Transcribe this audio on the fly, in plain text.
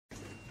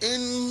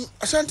In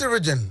Ashanti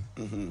region,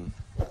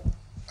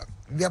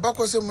 the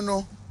Abako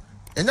Semuno,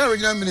 and now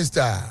regional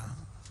minister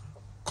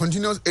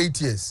continues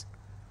 8 years.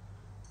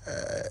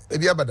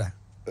 Ebiabada.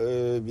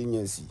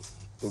 Gyinyase.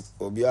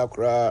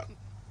 Obiakra,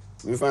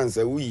 we find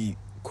say we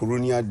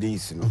colonial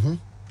days,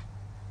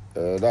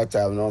 that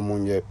time no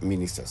more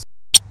ministers.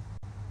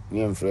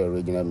 We am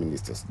regional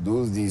ministers.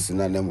 Those days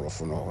na name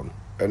of no,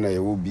 and I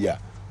will be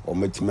or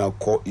make me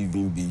call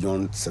even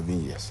beyond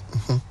 7 years.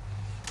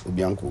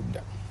 Obianko.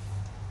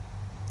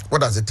 What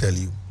does it tell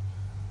you?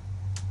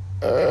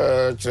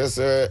 Just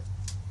a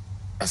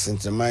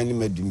sentimani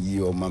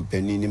medini or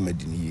mampenini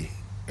medini,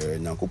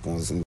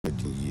 Nankopons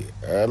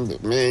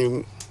medini.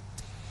 Me,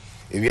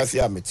 if you see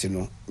a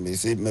metino, may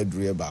say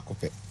medria back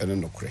up and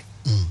no cray.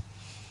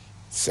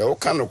 So,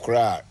 can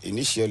cry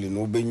initially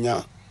no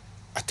benya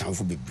a town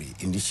for baby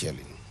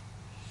initially.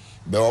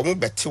 But almost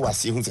better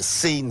was he who's a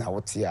saying now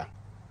what's here.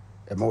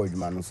 A more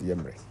man of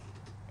Yemre.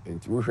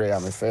 And you say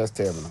I'm a first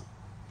term.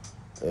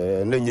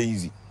 No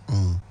easy.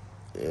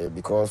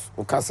 Because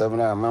we can't have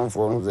a man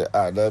for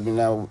there be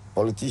now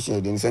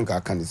politicians didn't think I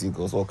can see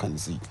because all can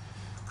see.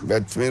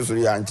 But means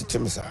we are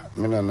anti-Timisa,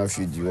 men are not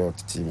feed you or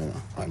team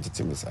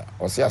anti-Timisa.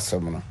 Or say a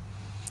seminar.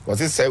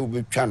 Was it say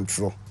we be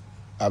true?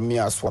 A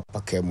mere swap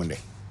a camone.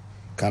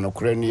 Can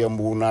Ukrainian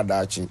Muna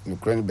Dachi,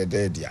 Ukraine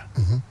Bededia.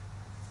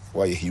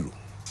 Why a hero?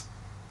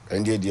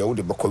 And the idea of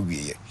the boko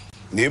we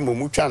name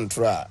Muchan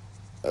tra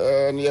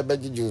near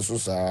Bedgy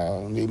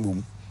Susa,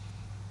 name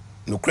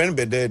Ukraine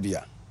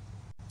Bededia.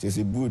 Tis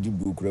a booty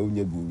book,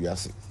 Rawnia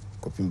Gyinyase,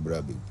 copying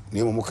Brabby.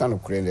 Name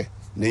Mukano Crane,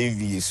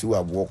 Navy,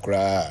 Sua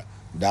Walker,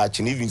 Dutch,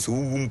 and even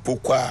Sum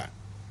Poqua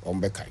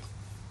on Bekai.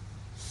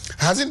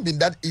 Hasn't been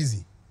that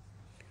easy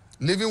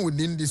living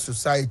within this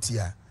society.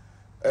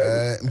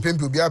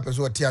 People be up as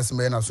what Tias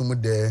men are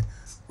some there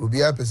will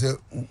be up as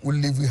will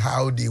live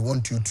how they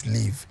want you to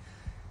live.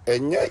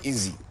 And yeah,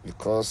 easy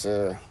because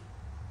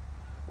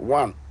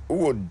one,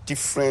 who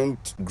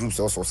different groups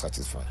also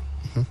satisfied.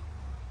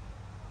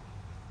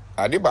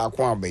 Adiba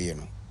kwa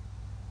bayeno.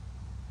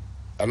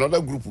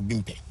 Another group will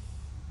be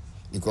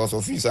because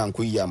of his and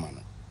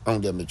Kuyamano on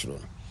their metro.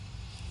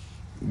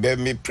 But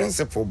my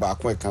principle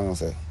back when I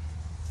say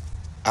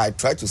I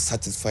try to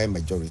satisfy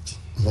majority,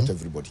 not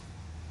everybody.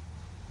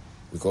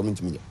 We come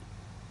to me.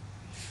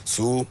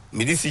 So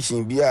my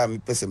decision be a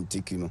person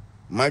taking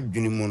my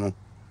junimono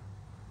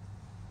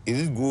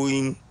is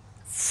going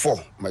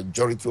for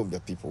majority of the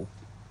people.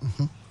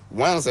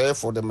 Once I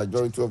for the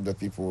majority of the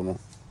people, no.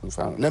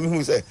 Let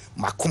me say,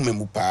 Makume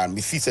Mupa,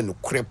 me fee no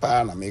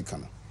crepa and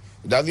American.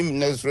 It doesn't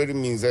necessarily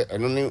mean that I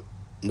don't know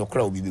no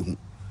crowd be who.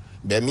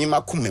 But me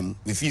Makumem,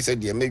 if he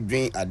said they make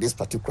drink at this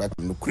particular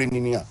no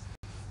crania,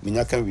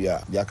 Minaka we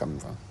are coming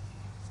from.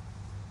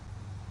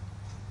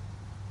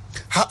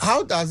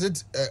 How does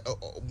it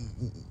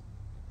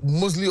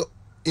mostly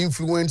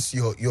influence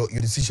your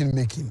decision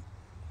making?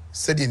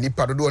 Said you need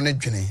parado on a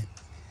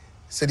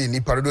said you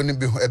need parado on a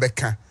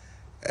Ebeka.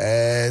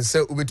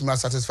 So we to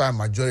satisfy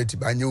majority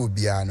by new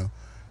biano.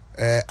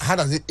 How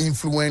does it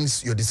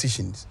influence your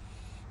decisions?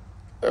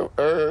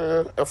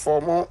 A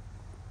formal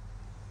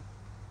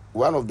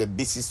one of the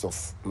basis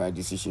of my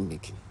decision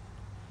making.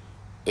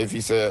 If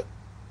it's a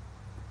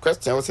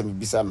question, also me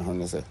bisa me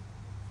honest say,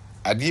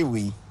 I deal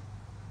we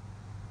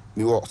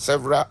were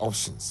several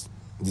options,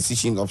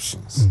 decision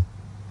options.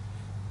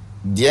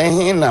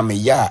 Deɛ na me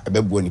ya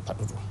ebebu ni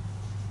padodo.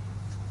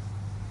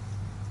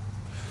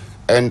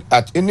 And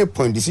at any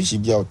point,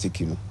 decision be out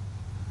taking,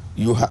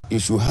 you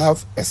should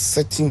have a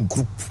certain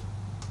group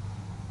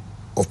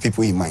of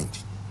people in mind.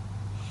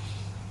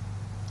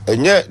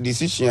 And yet,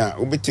 decision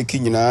will be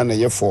taken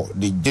in for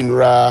the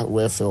general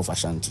welfare of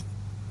Ashanti.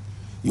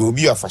 You will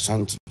be of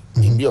Ashanti,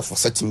 you will be of a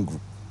certain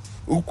group.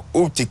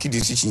 Who take a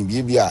decision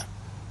be a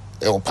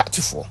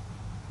party for.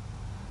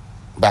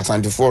 But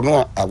Ashanti for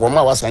no, a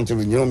woman was Ashanti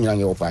with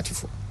your party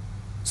for.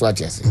 So what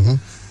you say?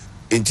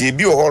 And to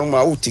be a whole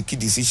man who take a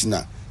decision.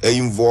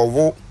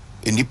 Involve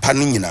in the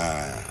panning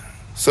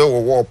so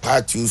war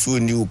party so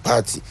new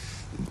party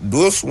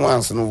those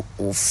ones no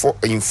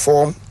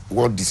inform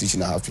what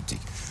decision I have to take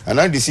and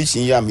that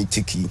decision ya me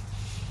take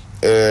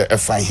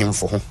find him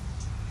for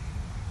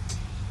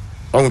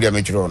on the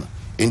metro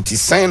in ti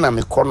sign na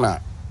me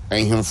corner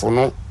and him for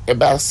no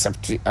ebe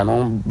accept and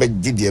on be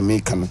di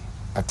American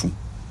atu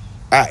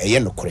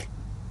no kore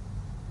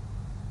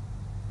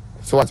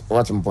so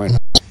what point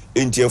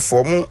into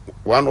form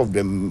one of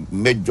the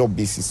major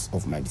bases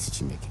of my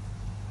decision making.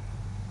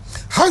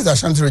 How is the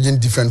Ashanti region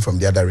different from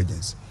the other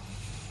regions?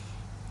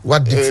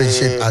 What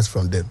differentiates us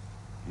from them?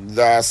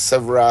 There are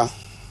several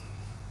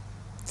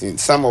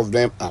things. Some of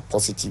them are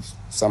positive,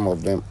 some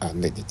of them are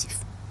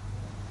negative.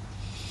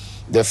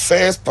 The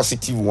first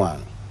positive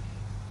one,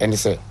 and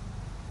it's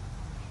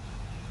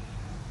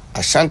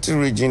Ashanti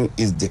region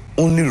is the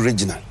only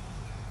regional.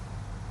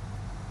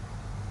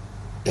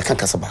 You can't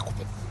cast back.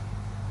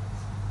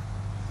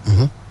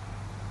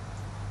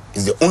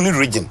 It's the only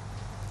region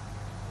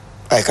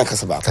I can't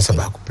cast back.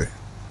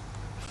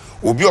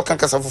 Obi o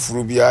kanka safo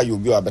furu bia you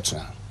be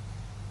abetra.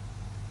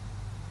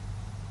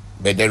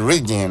 But the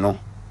region no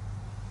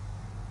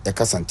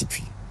eka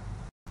santipi.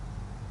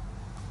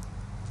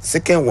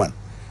 Second one,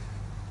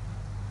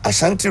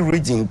 Ashanti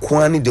region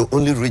kwani the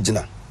only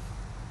regional.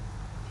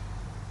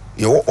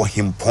 Yo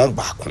ohwim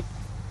baako.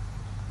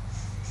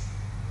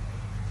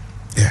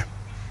 Yeah.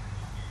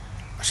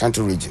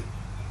 Ashanti region.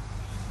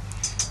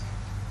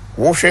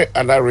 Woshe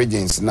other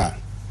regions now.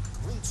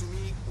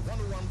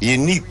 You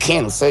need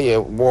ken say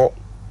wo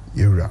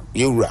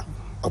yura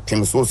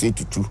opem so say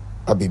tutu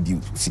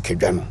abebi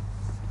sikedwa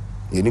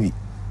you know be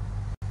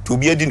to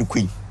be edi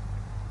queen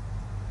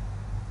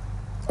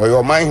or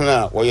your mind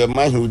na or your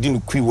mind who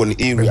didn't queen one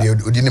area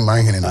odi ni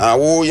man hene ah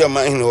wo your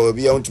mind or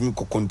be want to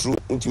control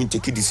want to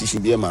take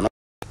decision be man.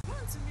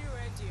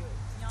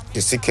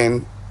 The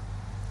second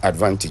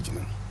advantage, you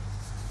know.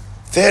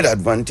 Third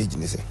advantage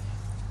is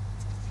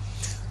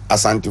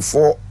Asante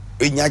for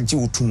enyaji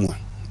utumwa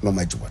no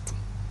majiwatu.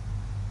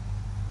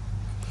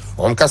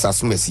 Omkasa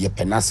asumesi ye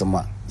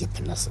penasema ye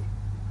penasem.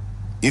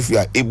 If you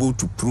are able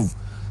to prove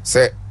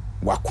say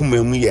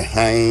wakuma mu ye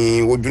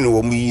han wodwene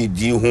wo mu ye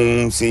di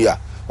ho say ya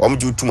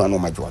omji utuma no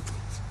majiwatu.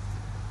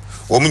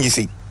 Omunyi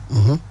say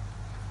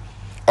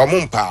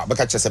omumpa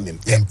beka chese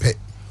mempe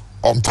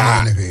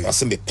ompa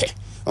osemepe.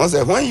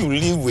 When you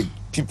live with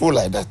people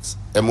like that,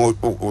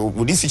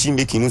 decision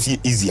making is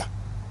easier.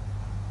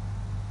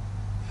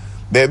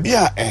 Baby,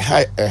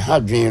 a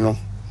hard dream,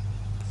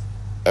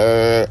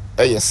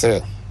 yes,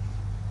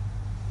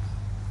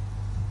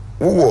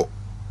 who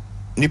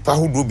nipa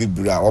who do be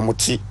bra or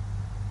moti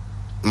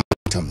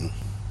matam.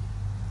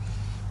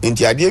 In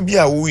the idea, be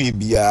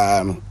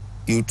a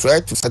you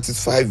try to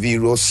satisfy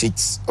various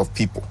sheets of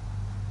people.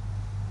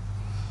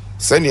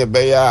 Send your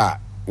bear,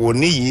 or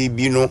ni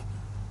be no.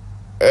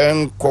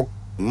 Kok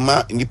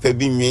ma nipa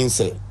bi nwen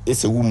se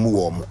ese wu mu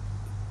wo mo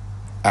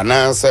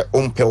ananse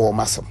ompe wo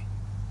masam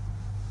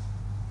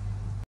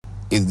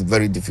is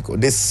very difficult.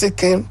 The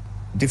second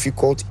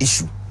difficult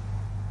issue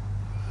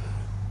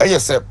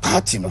say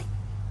party no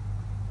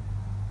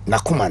na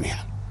kumane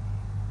ha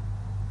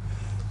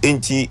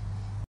enti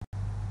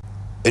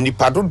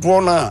enipa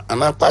dodo na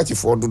ana party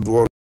for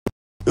dodo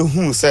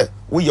ehun se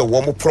wo ye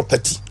wo mo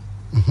property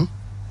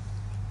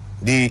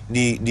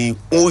the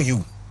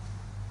OU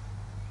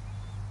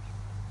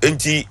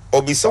enti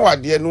obisa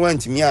wade no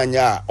antimi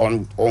anya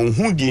on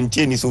hu di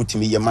ntie ni so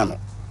utimi yema no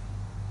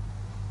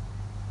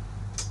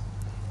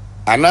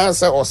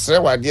ananse osre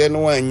wade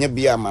no anya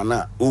bi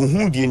amana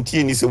hu di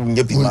ntie ni so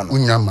unya bi ma no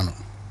unya ma no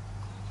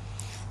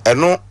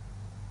eno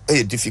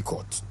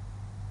difficult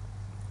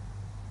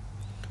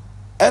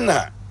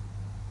ena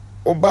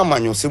oba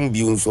manyosem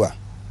bi nso a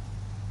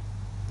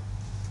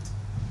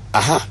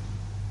aha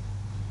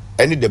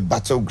any the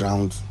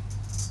battleground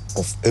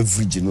of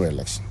every general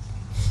election.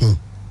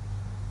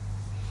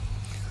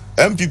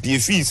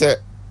 MPP fee say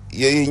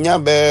ye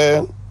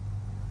nyabe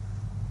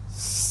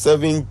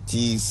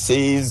 70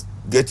 says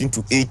getting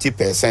to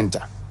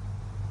 80%.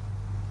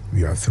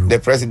 We are through. The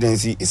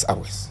presidency is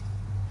ours.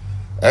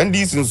 And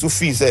this also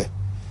fee say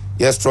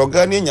ye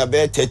struggle ni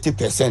nyabe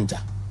 30%.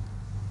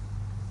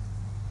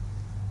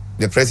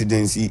 The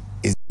presidency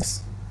is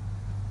ours.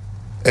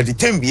 At the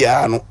time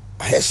biya no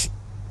ahesh.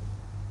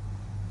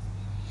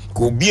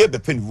 Ko biya be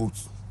pen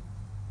votes.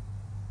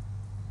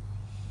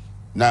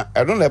 Now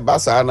I don't know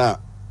basa na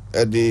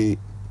the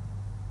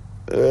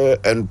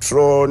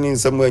entron in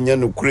somewhere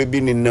no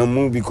crabbing in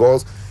namu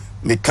because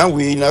me can't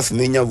we enough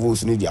many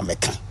votes need ya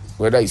mekan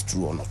whether it's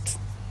true or not.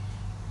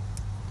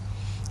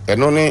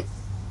 And only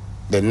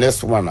the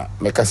next one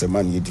make us a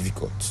man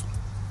difficult.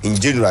 In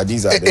general,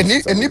 these are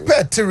any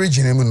pet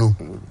region,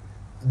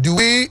 do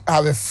we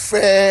have a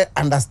fair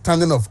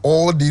understanding of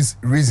all these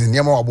reasons?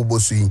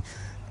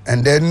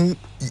 And then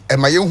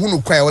am I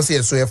who was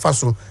here so a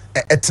faso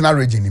etna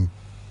region?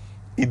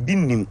 It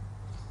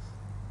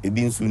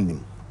been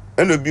soon.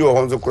 And a be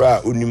on the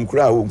crowd, unim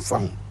crowd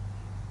found.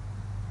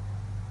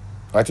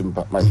 What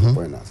my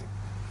point is.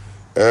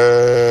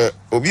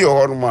 Obi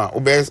Horma,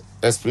 Obes,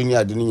 explaining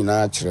I didn't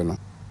know.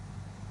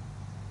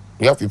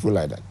 You have people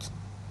like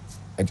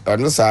that. I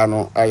know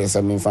Sano, I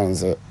some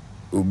fans,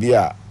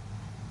 Ubia,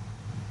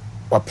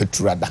 or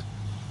Petrada.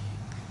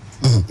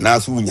 Now,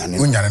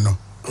 Sunyano,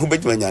 who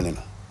bet my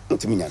Yanino,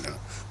 not me Yanino.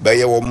 But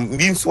you will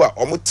mean so,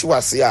 or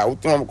Motiwas,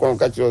 Utum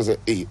catch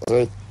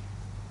you.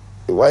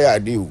 Why I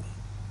do?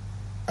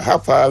 I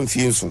have a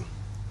few soon.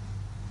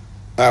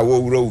 I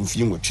will roll with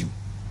you.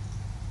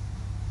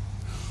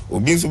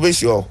 Obi so be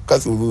sure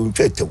cause we will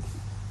tell.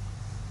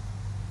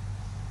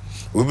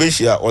 We be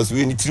sure us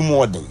we need 3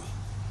 more than.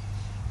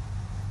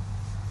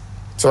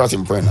 So that's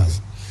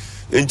important.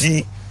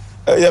 Enti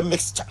a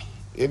mixture.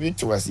 A bit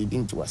to us, it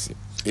into us.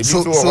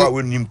 So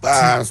we nim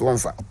pass one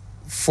fa.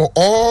 For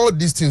all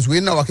these things we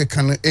now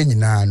can any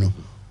no.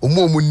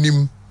 Omo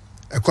nim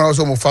e kwa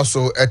so mo fa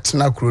so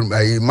etna kro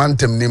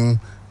mantem nim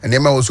and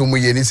ema also mo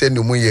ye ni se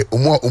no mo ye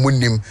omo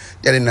nim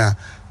na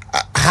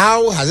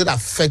how has it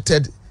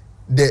affected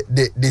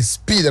the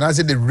speed and I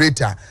say the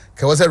rate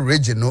can was a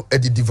region no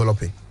at the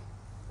developing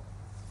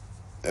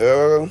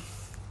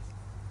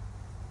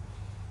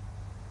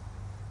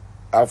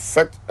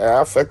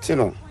affect you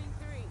know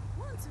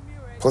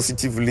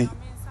positively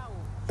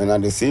and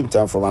at the same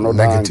time from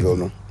another angle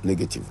no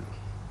negatively.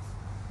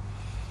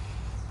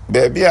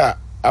 Baby are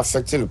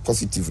affecting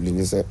positively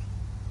is that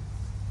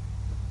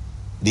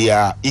they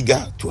are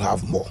eager to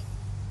have more.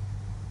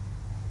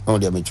 Oh,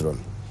 they are mature.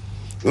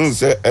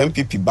 Say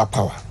MPP back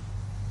power.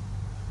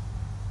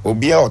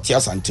 Obia or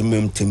tia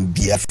santimum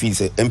bia feel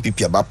say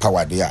MPP about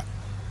power there.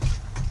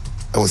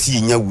 I was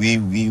seeing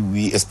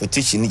we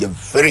expectation is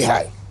very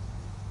high.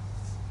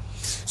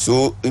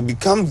 So it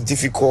becomes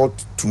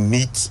difficult to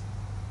meet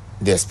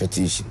the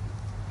expectation.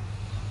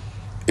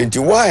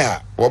 Into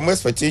why one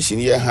expectation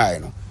here high,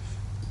 no?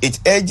 It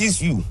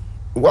urges you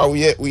while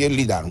we are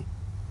leader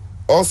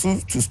also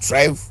to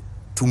strive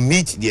to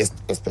meet the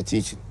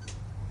expectation.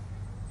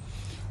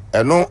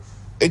 And no,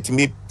 it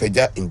me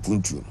peja in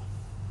puntu.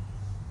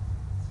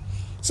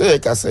 So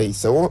like I say,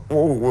 so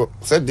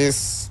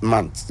this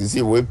month, you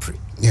see, we pray.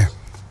 Yeah.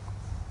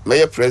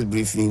 May press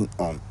briefing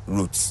on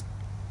roots.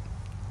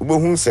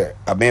 Who say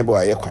a member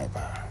I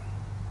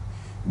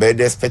but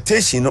the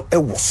expectation no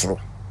was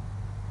wrong.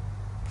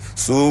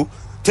 So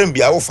ten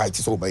be our fight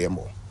is over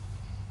more.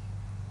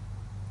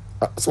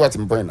 So what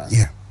important now?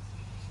 Yeah.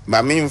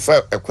 My main for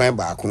a coin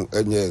back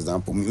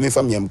example, me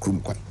from yam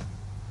krum coin.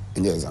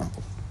 Any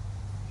example.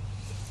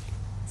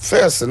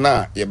 First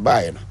now you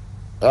buy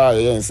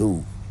yeah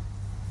so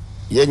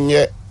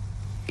yenye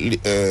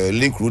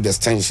link road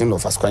extension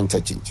of Ashanti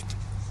interchange.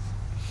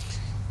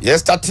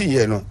 Yes, starting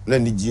here no na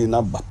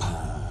na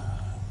bapa.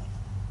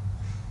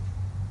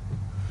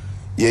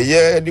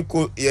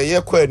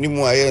 Ye kwa ni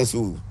mu ayen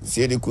so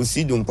see the ko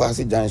see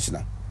Dumpasi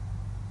junction.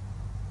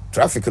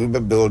 Traffic no be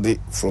build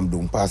from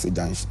Dumpasi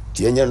junction.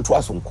 Ti enye nto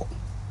asonko.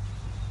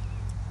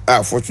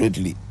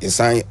 Fortunately, a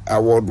sign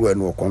award were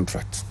no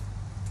contract.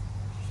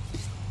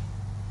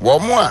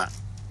 One more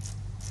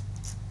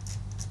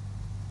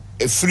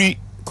a free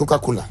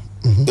Coca-Cola.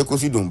 They could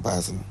see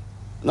Dumpasi.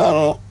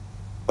 No,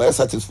 we're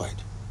satisfied.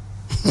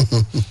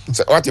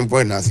 So what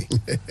important nothing.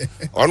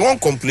 On one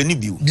complaining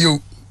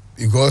view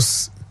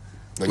because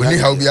we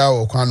how be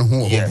our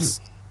yes.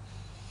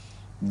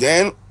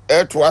 Then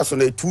it was on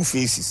the two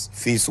phases,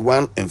 phase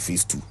 1 and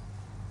phase 2.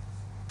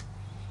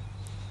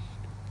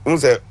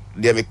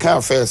 The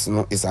car first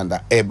no is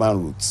under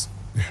urban routes.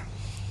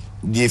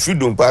 The if you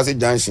don't pass the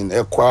junction,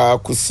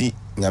 kusi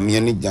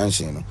Nyamiani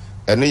junction no,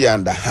 and you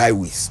under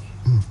highways.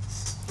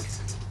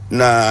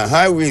 Na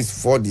highways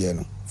for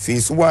the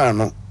phase 1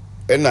 no,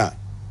 and na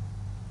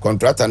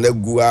contractor na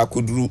gua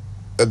kudru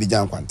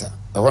Abidjan kwanta.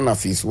 Na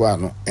phase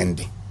 1 no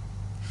ending.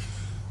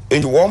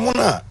 And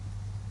womuna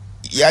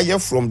yaya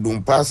from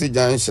Dumpasi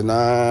junction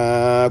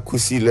na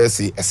kusi let's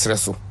say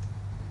espresso.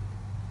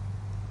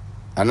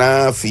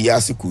 Ana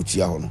fiyasi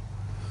kuchia hono.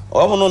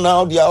 Omono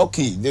now they are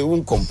okay, they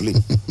won't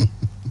complain.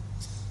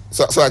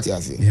 so what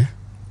you say? Yeah.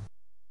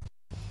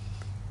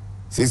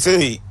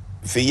 Say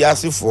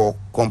fiyasi for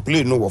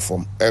complain no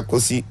from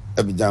ekosi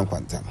Abidjan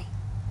kwanta.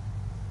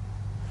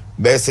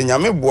 Be se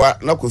nyame boa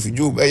na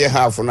kofiju be ye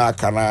half na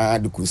akana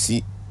de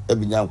kosi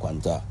Abidjan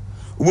kwanta.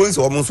 Won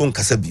so omo so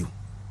nkasa bio.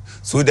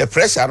 So the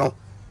pressure no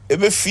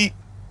ebe fi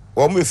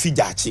omo efi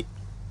jachi.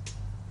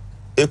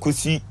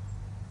 Ekosi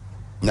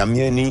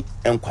Nyamiani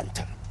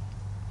enkwanta.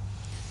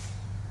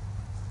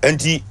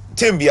 Enti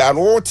tembia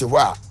no wote ho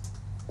a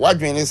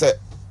wadwen se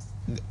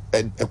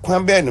e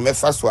kwan be no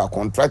mefa so a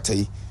contractor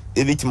yi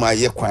ebitima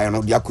ye kwan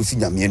no dia kosi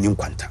Nyamiani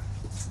enkwanta.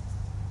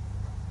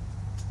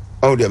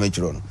 How do I make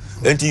it?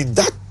 And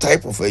that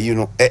type of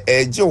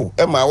Joe,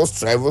 Emma was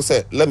strive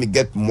say, let me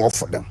get more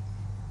for them.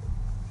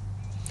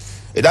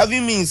 It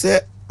doesn't mean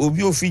say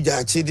Obio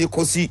Fija Chidi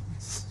Kosi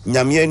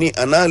Nyamiani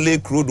and I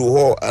lake road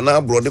or and I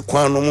brought the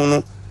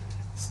Quanomono.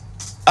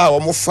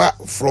 Our far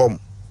from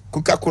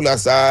Coca-Cola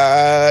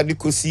sa di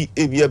Kosi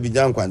Ebia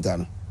Bijan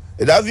Quantano.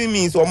 It doesn't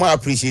mean so much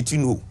appreciate you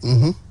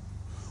know.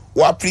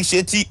 We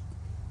appreciate it,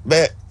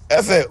 but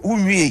if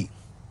we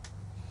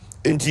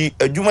enti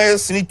adwuma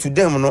yesini to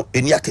them no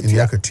eni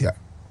akatia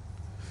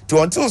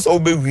to until so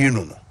be we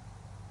no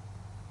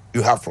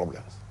you have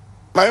problems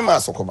my ma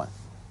sokoban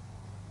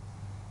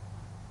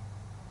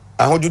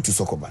ahodu to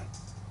sokoban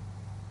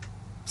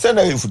send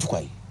na futu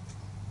kwai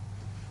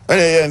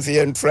ene ye mfe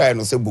ye try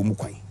no se bomu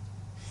kwai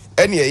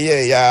ene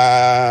ye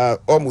ya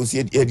almost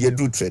ye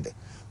do trade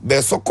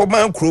be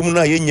sokoban krom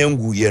na ye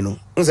nyangu ye no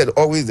said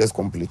always just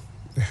complain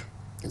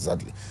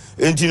exactly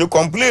enti no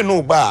complain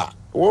no ba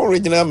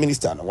original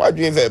minister no why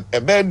do you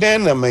a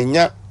burden na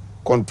manya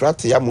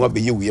contract ya mo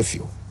abeyi we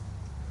afio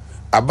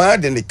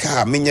abade ne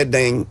car menya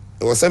dan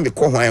o se me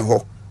ko hwan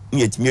ho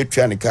ne yetimi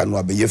atwa ne car no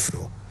abeyi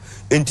afio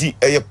enti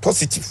a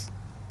positive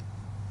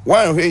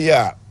one way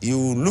ya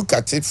you look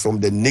at it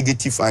from the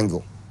negative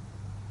angle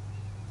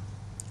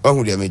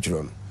ohun dey make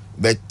run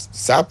but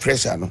sa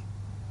pressure no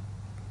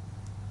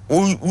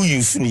we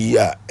use ni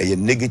ya a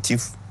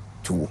negative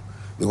too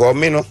because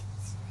me no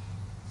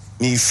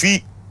me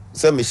fi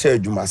se me share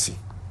gyinyase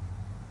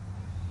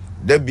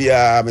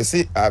debia me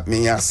se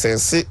me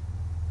asese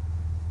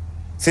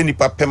se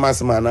nipa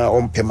pemasem na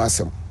on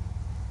pemasem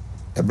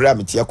ebra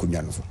me tia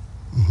konwa no so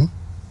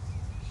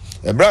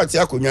e bra ti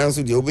akonwa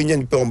nso de obenya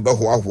nipa on be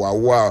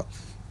hoahoa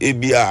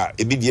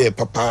ebi de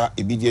papa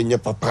ebi de nye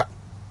papa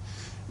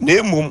na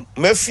emum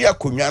mafi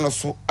akonwa no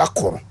so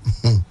akoro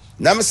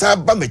na me sa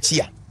ba machi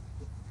a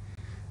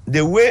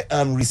the way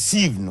I'm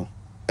received no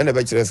ena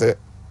be kire se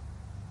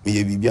me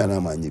ye bibia na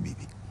ma anye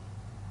bibi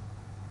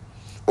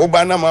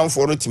oba na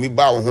manfo no timi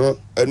ba wo ho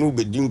enu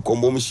be di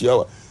nkombo mhia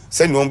wa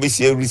se no be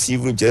see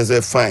receive no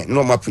just fine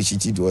no ma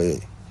appreciate do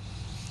ye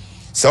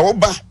se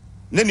oba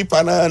na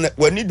nipa na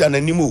wani da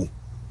nanimo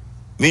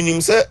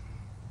menim se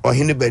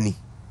ohene bani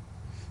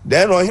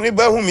then ohene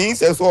ba hu mi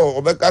se so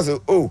obeka se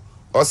oh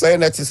osai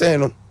na ti se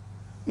no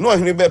no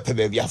ohene ba pe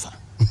ba bia fa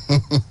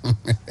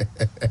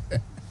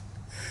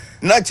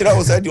na chira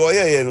osai di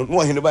oye no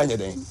ohene ba nya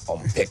den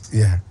ompe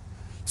yeah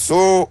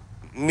so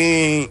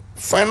me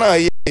final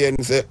year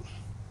ni se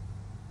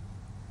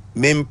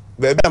me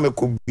bebe me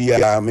ko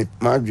bia me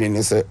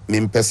madwene se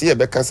me mpese ye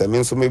beka se me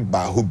nso me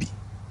ba hobi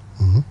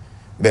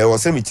be wo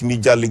se mitimi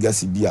ja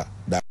legacy bia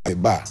da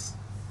ba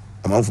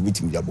amanfo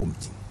mitimi ja bom.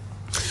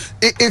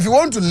 If you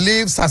want to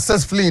live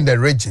successfully in the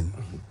region,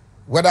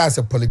 whether as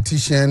a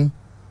politician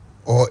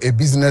or a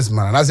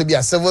businessman, and as a be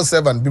a civil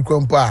servant,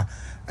 become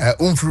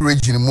free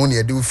region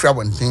money, do free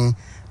one thing,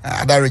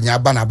 other region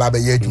abana baba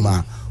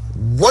yejuma.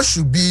 What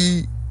should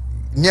be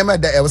near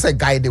that I was a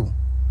guide?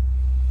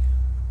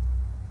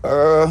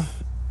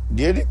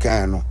 The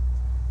kind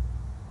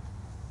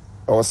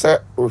or say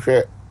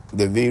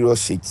the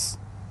various sheets,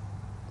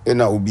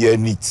 and I will be a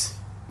neat.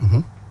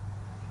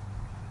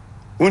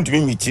 Won't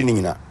be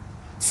meeting na.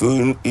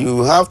 So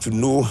you have to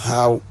know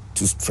how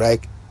to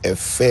strike a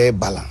fair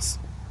balance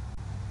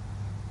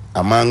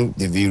among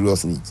the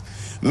various needs.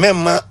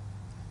 Memma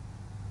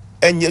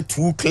enye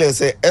too clear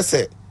say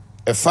ese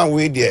a fan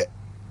way there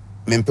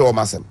mempe o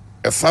masem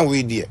a fan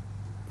way there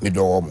me do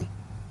omo.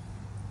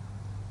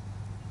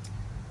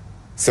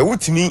 Se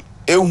wutimi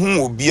ehun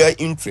obia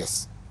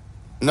interest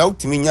na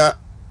wutimi nya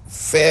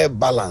fair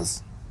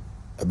balance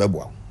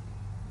ebebo.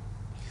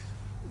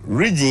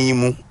 Region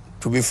mu,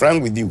 to be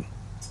frank with you,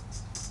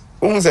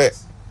 say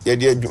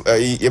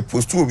ye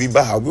post to be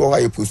ba we or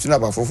ye post na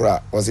ba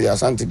fofra was a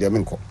Ashanti de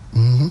menko.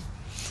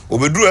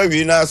 Obedru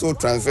awi na so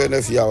transfer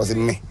na fia was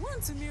me.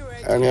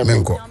 Ani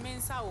menko.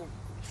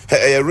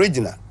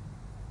 Original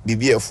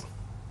BBF.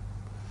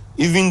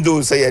 Even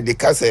though say the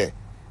case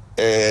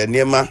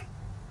nema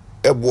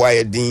eboa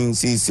ye din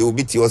si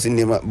obi ti was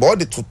nema but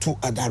the two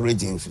other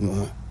regions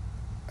no.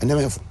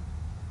 Anema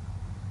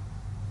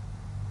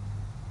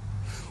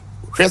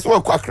Chris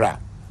wo kwakra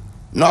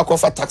na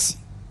akofa taxi.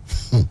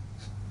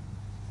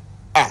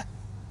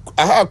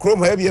 Aha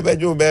chrome have you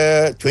bejo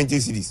be 20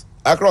 cities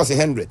across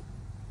 100.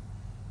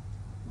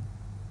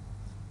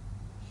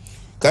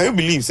 Can you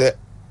believe say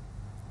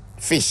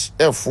fish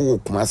full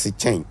kumasi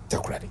chain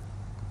takrade?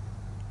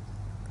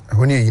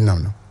 When you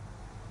know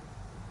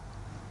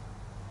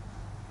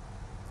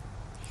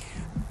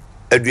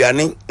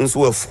aduane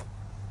nso afu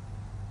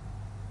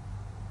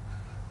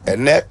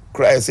ene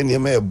cries in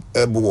him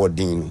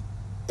ebuodin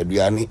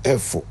aduane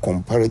afu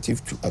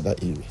comparative to other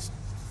areas.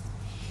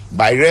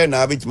 By rain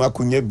na bit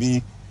makunya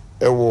bi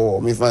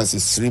ewo me fancy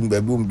stream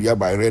babum bia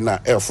by rain na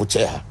airfo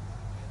chair.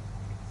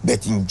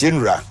 But in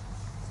general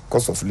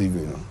cost of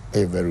living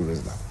is very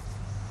reasonable.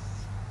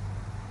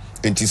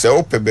 Enti se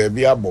ope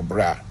baby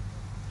abobra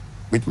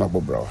with my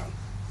bobra.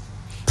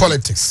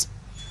 Politics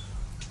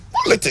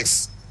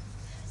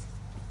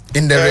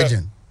in the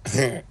region.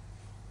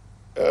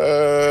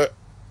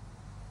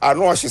 I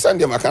know she send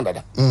them a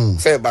Canada.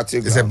 Say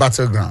battleground. It's a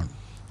battleground.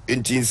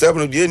 Enti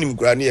 7 the enim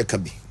grani e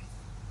kabi.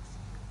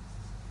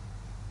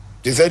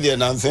 They said the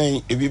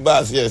announcing if you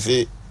pass here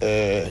say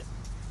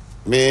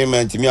me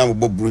man to me am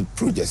bob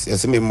projects.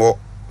 Yes me more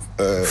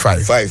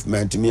 5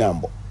 man to me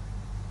am.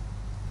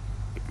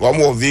 One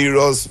more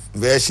various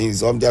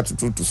versions of that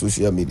to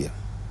social media.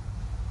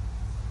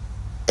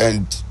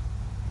 And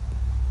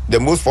the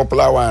most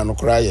popular one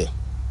cry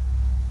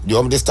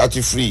the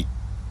statue free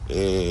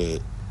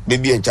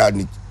baby and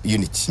child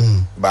unit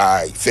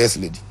by First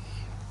Lady.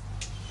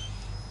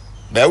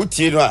 Now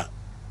you know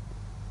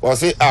was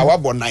say our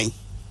born 9.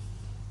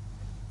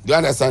 Do you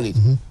understand it?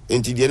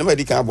 Until the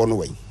enemy can't born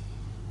away.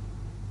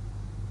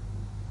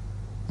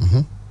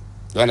 Do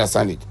you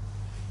understand it?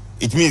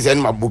 It means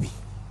any my booby.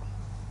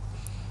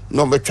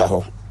 No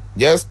better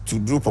just to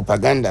do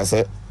propaganda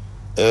say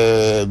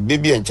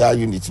baby and child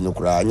unit no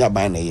cry nya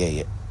ban na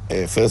ye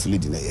First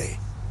Lady na ye.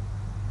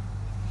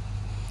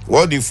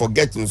 What do you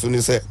forget in soon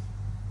say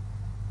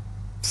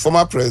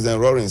former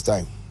President Lawrence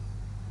time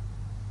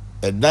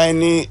a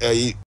dining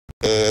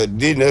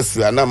dinner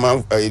to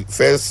another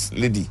First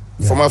Lady,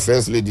 former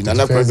First Lady,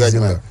 Nana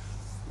President.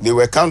 They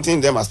were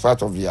counting them as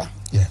part of their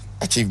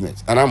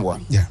achievements. And I'm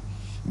one. Yeah.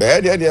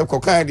 But they have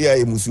cocaine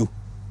idea musu.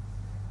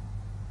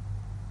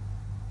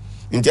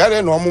 In the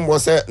other normal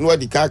was said no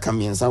the car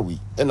come in some way.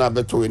 And I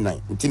bet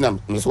 29. Until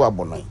Miss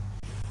Wabonine.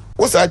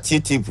 What's that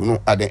tip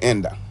at the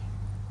end?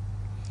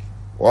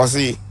 Was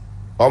he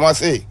almost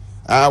say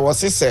I was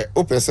say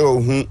open so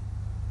who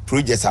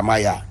projects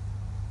Amaya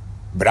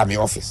Brami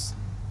office.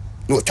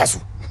 No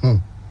tassel.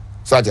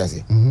 So I just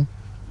say,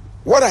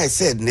 what I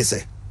said, they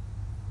say,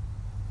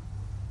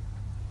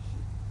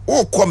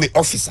 oh, call me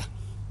officer.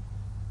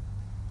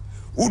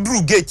 Who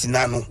drew gate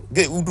now?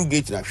 Who drew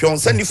gate now? Sean,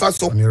 send the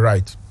first up. You're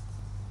right.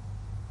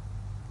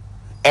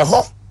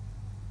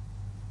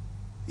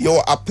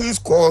 Your appeals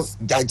court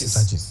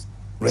judges.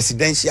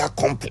 Residential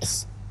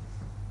complex.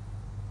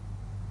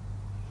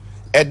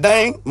 A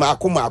dime,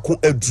 Marco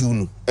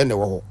Edunu, and the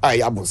war. I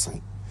abusan.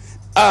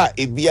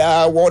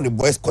 Ebia won the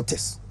boys'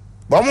 quarters.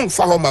 But I'm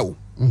for home.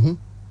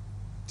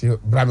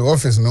 Bram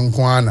office, no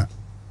Kwana.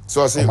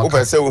 So I say,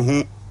 open say,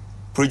 who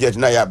project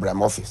na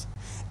Bram office.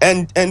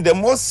 And the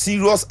most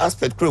serious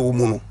aspect,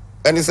 woman,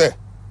 and he said,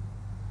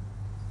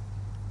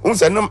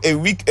 a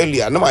week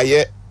earlier, no, my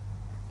year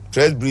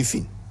press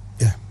briefing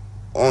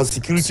on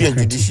security and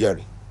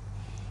judiciary.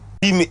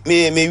 Me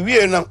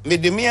now, me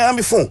de me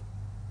am phone.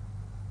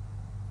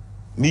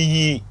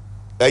 Me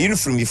a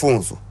uniform me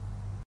phone so.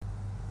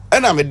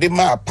 And I'm a de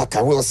ma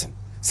Paka Wilson.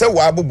 Say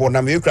wa bo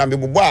na me kra me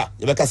bo a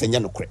ye beka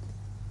senya no kre.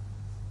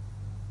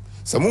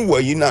 Some wo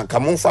yi na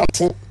come on fan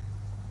to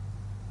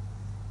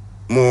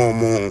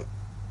mo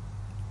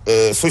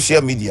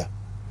social media.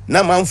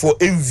 Na man for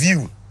a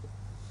view.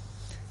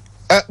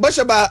 But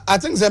I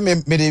think that me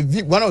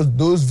one of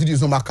those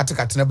videos on my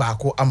katakatine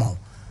bako amount.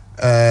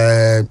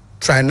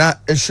 Try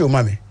not a show,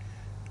 mommy.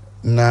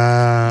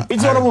 Nah,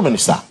 it's honorable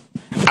minister.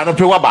 I don't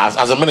pay what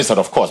as a minister,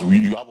 of course.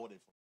 You have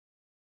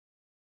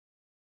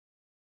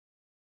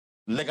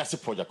legacy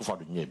project for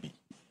the Navy.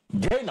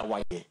 Gain a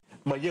way,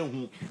 my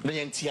young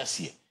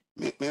TSC.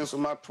 Me so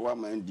much to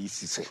my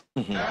DC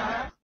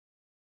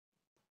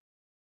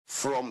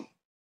from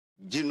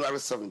January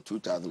 7,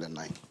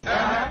 2009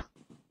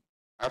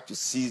 up to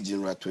 6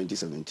 January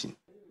 2017.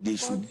 They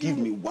should give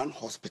me one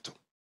hospital,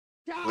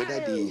 whether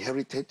they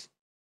inherited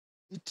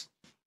it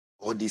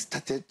or they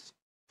started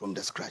from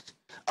the scratch.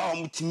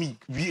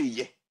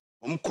 We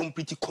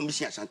complete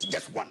commission Ashanti,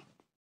 just one.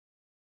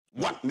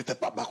 Me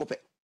pepper back up.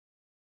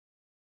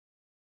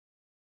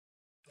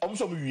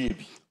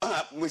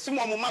 We see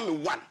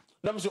one.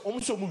 Let me say,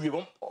 almost movie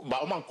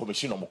about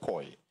commission on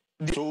McCoy.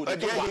 So they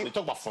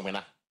talk about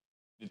Fomena.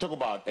 They talk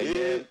about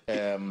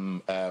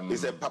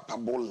it's a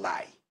papable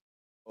lie.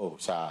 Oh,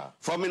 sir.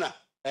 Fomena.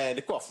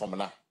 They call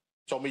Fomena.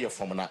 So me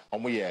Fomena.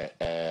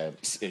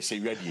 Say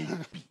ready.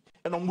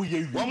 And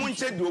one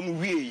said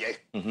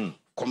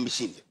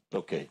commission.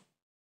 Okay.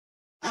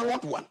 I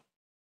want one.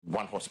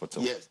 One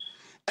hospital. Yes.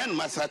 And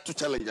my side to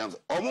challenge them.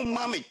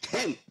 Mommy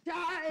 10.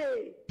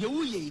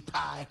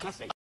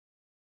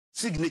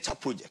 Signature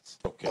projects.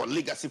 Okay. Or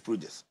legacy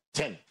projects.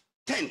 10.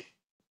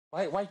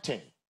 Why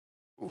 10?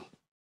 Oh.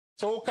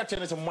 So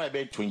catching is more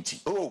about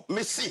 20. Oh,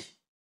 me see.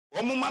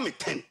 Mommy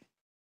 10.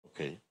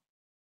 Okay.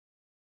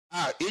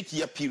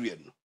 8-year period.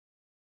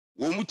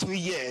 1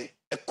 year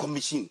a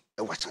commission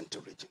a Ashanti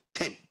region.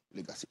 10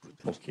 legacy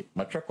projects. Okay.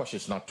 My track question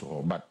is not to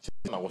her, but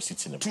I was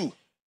sitting in 2.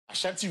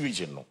 Ashanti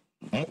region, no.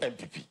 More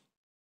MPP.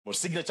 More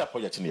signature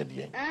project in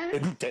the end.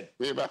 Do 10.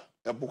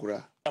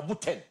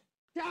 About 10.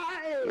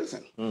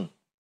 Listen.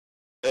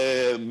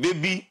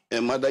 Baby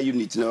and mother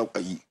unit now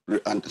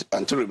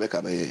until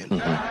Rebecca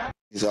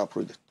is our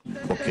project.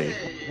 Okay.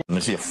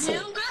 Let's see a 4.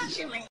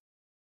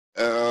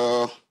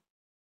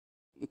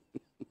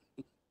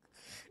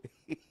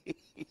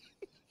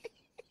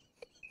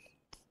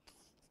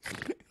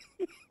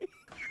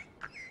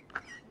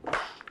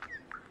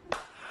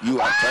 You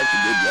are trying to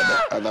get the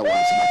other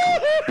ones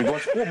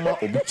because Oma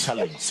will be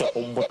challenged. So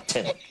almost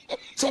 10.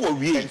 So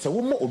we and so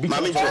Oma will be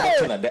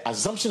challenged. The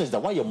assumption is that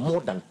why you're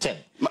more than 10.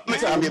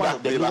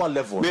 The lower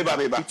level.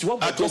 It's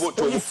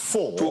only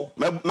 4.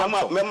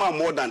 Mama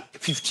more than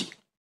 50.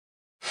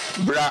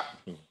 Bra,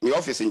 the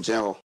office in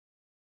general.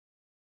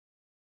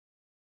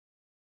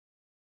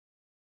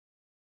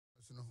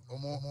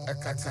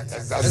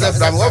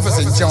 Office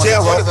in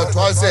China. What is the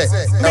twice say?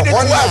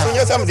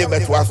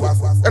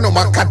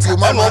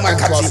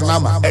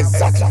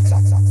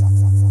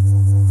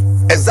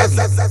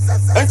 Exactly.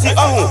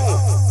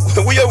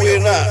 And we are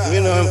now,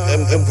 you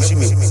know, pushing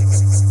me.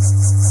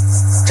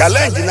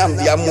 Challenge them,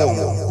 the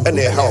ammo, and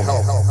they help.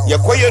 You're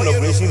quite an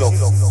operation of,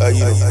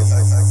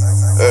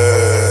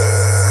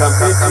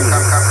 campaign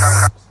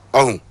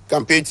team.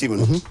 Campaign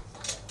team.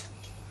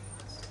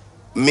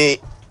 Me.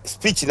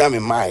 Speech in my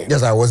mind.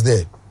 Yes, I was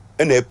there.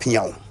 And a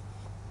piano.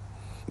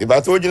 The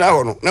battle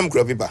now, no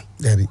paper.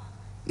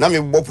 Now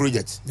me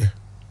project. Yeah.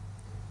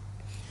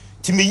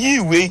 To me,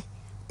 we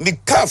the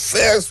car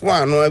first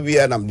one, no, we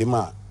are the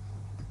man.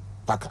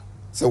 Paka.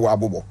 So,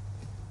 Wabobo.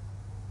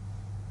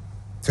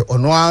 So,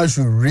 no one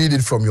should read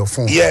it from your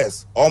phone.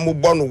 Yes, almost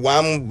born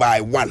one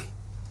by one.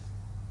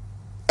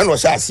 And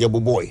was I see a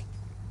boy.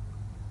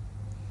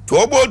 To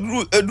a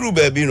drew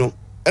baby, no.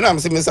 And I'm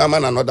seeing some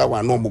man another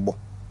one, no bobo.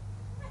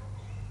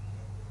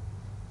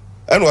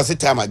 And was a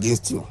time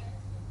against you.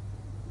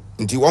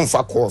 Until one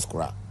for calls,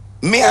 cry.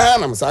 Me,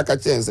 I'm Saka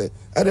Chen say,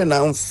 I don't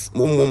know,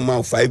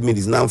 5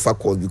 minutes now for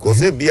calls because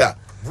they be a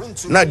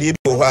not the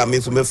people who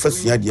makes me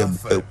first year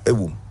a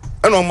womb.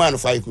 I know man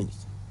 5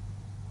 minutes.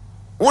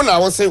 1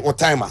 hour say what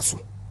time I saw.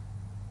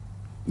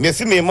 me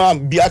see me ma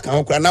bia kan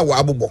ho kra na wa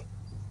abobo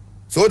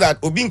so that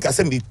obi nka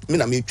se me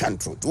na me twa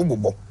ntro to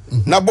bobo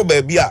na bo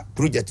ba bia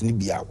project ni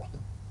bia wo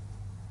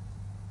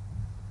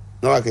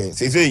no okay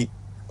say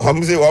hom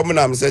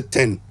na am say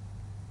 10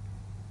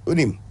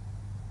 onim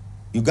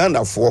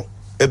Uganda for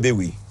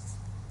ebewe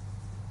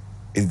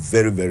is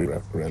very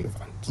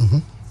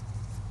relevant.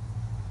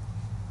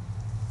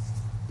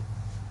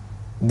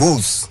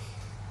 Bulls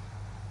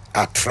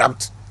are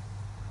trapped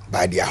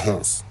by their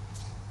horns.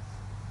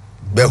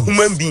 The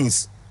human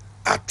beings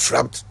are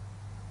trapped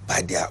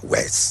by their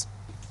words.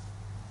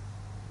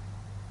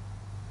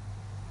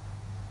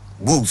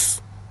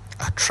 Bulls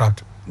are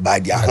trapped by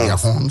their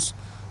horns.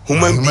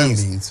 Human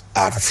beings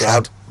are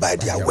trapped by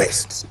their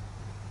words.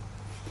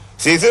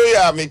 Say,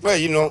 yeah, make me,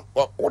 you know,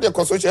 what they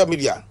call social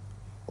media.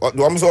 What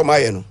do I say, my,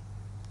 you know?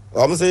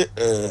 I'm say,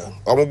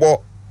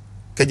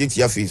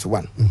 KGTF phase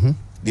 1.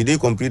 Did they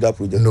complete that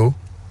project? No.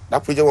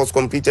 That project was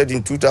completed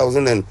in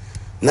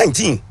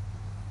 2019.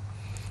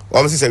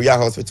 I'm say, we are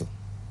hospital,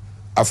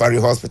 Afari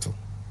Hospital,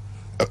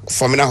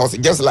 Formina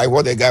Hospital, just like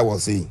what the guy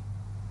was saying.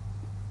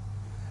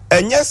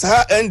 And yes,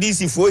 her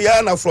NDC for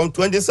Yana from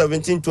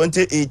 2017,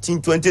 2018,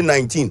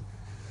 2019.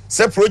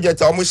 Say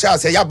project almost shall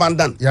say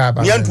abandoned. Yeah,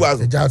 abandoned.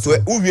 So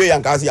Uwe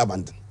Yankazi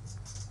abandoned.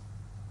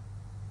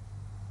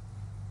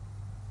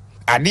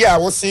 Adia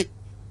was say,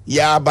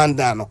 ya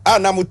abandoned.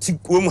 Anamuti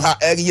kum ha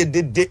area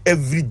day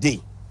every day.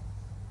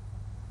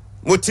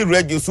 Moti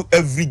radio so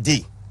every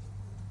day.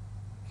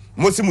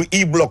 Moti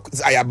e-block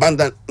I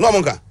abandoned. No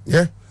monka.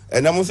 Yeah.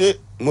 And I must say,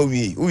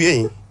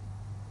 Uwe.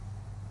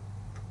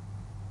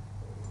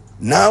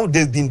 Now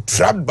they've been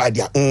trapped by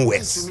their own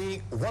words.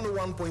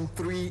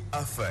 101.3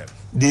 FM.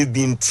 They've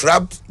been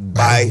trapped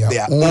by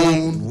their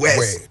own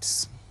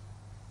words.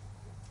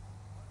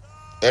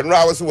 And now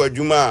I was with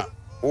Juma.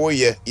 Oh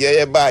yeah,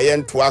 by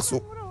yen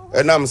twaso.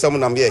 And I'm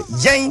someone I'm here.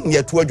 Yen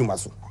ye to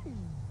Jumaso.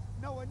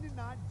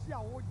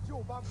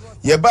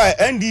 Ye by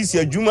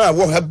NDC Juma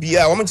wo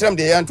habia. Woman tell them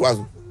the yen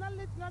twaso.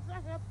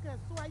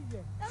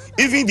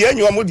 Even the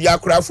annual modia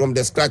craft from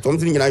the scratch.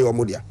 Something in your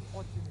modia.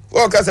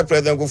 Oh, because the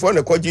president go for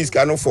the coaches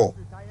cannot for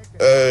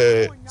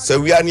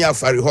Saviani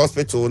Afari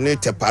Hospital near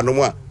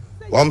Tepanoma.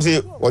 Say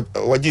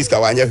what is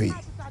Kawanya?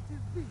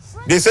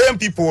 The same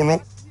people,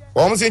 no,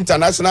 almost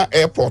international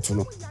airport,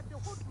 no.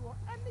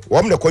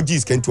 One the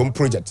coaches came to a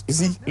project. You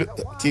see, the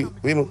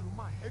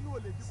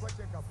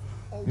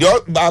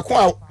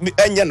Bakwa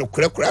Enya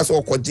crackers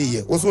or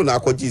Koji, also now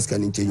coaches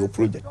can into your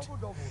project.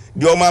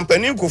 The Oman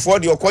Penin for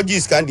the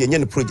coaches can be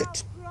any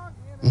project.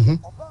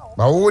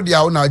 But what the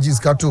own is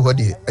got to what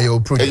your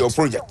project? Your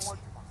project.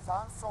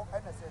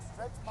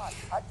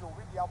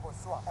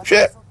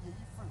 Share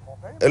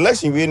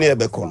election we near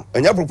Becon,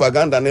 and your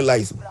propaganda and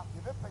lies.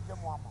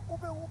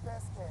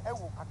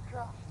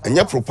 And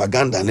your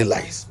propaganda and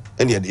lies,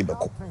 and your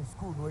debacco.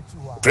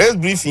 Press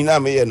briefing, I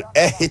may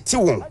a hit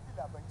you.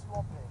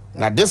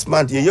 Now, this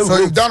month, so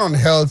you've done on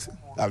health.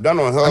 I've done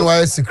on health. And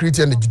why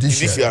security and the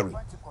judiciary?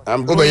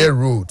 I'm over here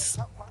roads.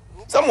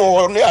 Some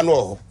more near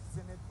no.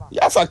 You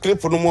have a clip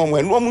for the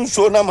moment. No one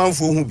show no man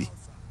for who be.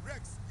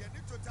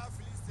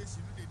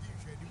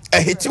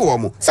 I hate you,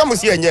 woman. Some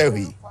was here near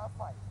me.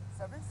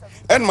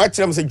 And my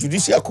terms a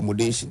judicial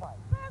accommodation.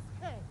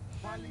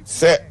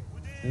 Sir,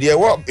 the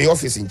work the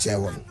office in chair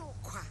one.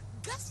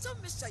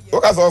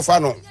 Look at all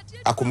final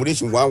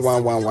accommodation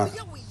 1111.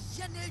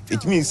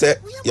 It means that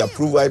you are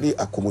providing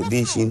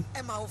accommodation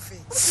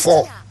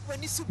for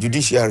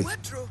judiciary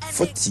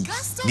 40.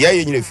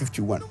 The INA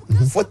 51,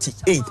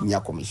 48 near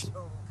commission.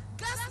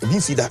 You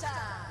didn't see that?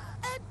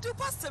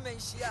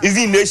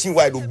 Even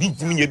nationwide, big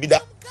to me,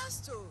 that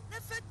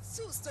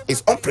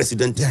it's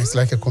unprecedented. Yeah, it's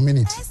like a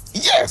community.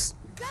 Yes.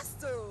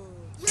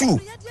 2.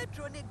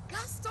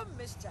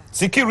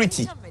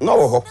 Security.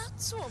 No.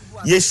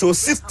 You show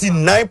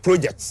 69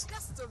 projects.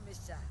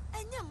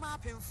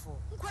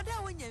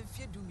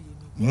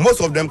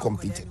 Most of them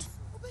completed.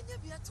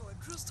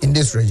 In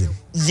this region?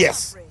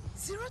 Yes.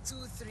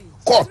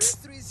 Court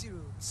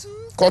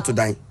to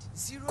dine.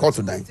 Court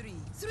to dine.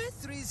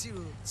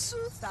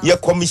 Your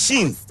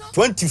commission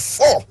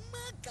 24.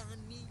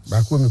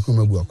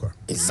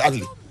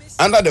 Exactly.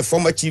 Under the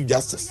former Chief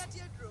Justice.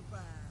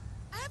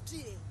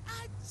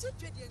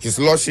 His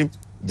Lordship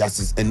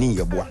Justice Eni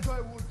Yabua.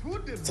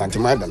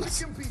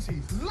 Santimadanas.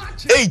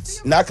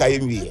 8 Naka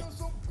MVA.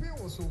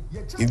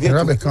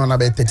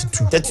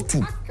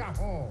 32.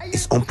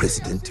 It's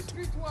unprecedented.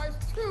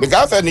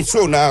 Because of the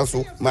show now,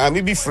 so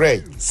Miami be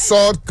free.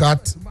 Sword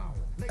cut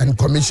and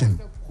commission.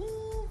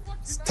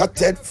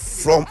 Started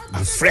from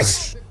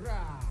fresh.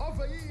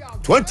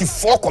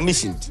 24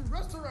 commissioned.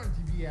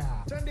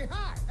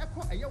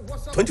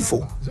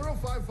 24.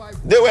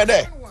 They were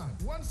there.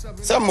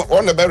 Some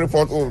on the bell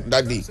report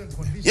that day.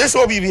 Yes,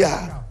 so be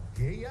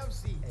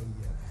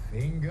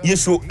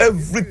yes, so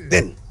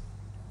everything.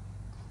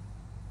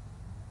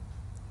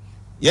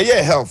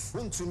 Yeah, health.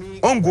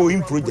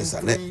 Ongoing projects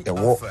and the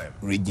war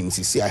regimes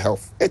is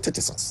health.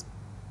 36.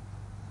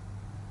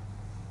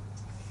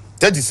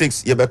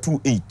 36, you about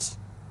 2 8.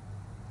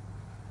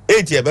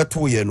 8 you about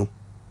 2 years no.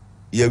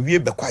 You will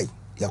be quiet.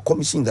 ya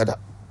commission dada.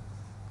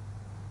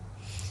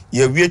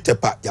 Ye wie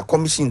tepa ya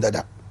commission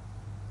dada.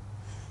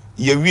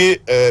 Ye wie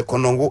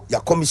konongo ya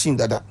commission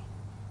dada.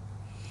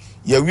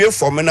 Ye wie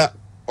formena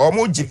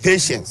omo ji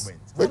patience.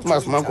 Which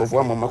must man of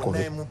one mama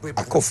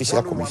a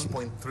official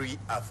commission.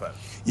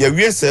 Ye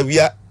wie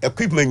servia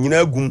equipment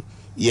nyina gum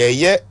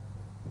ye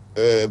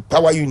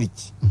power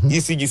unit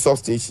ECG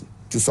substation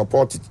to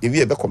support it. Ye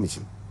wie be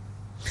commission.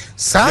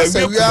 Sir,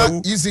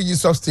 ECG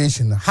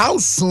substation. How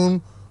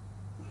soon?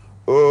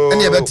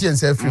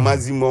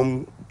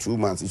 Maximum 2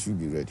 months. It should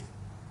be ready.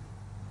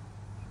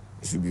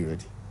 It should be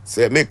ready.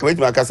 Say make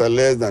my case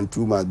less than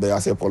 2 months. But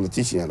as a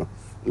politician,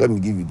 let me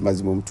give it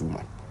maximum 2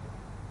 months.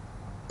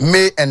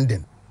 May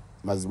ending.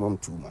 Maximum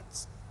 2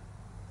 months.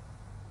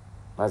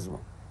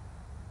 Maximum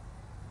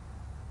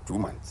 2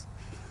 months.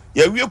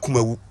 Yeah, we are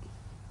kumawu.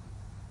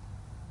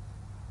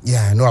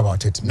 Yeah, I know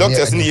about it.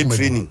 Doctors need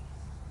training.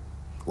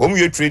 When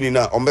we are training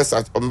now, on best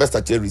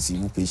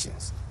receive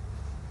patients.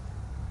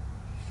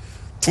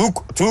 Two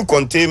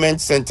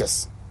containment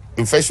centers,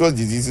 infectious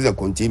diseases and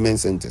containment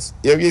centers.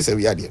 Yeah, we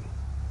are there.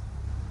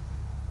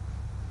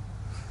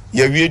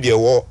 Yeah, we are there.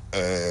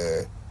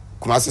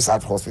 Kumasi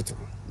South Hospital.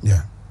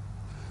 Yeah.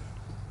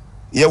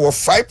 Yeah, we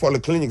 5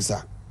 polyclinics.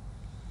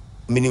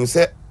 Meaning,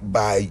 say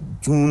by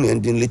June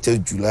and then later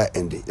July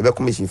ending. You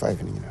commission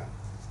 5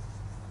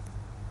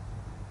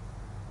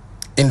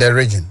 in the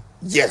region.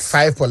 Yes,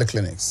 5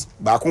 polyclinics.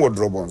 Bakun or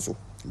Drobonso.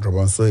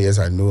 Drobonso, yes,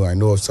 I know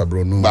of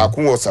Sabrunum.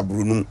 Bakun or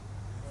Sabrunum.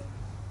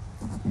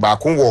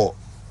 Bakun or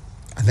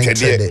I think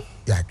Chede.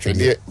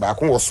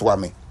 Bakun or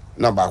Swami.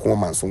 Now Bakun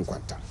Mansum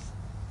Quanta.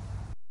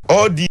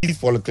 All these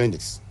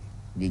polyclinics,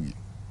 baby.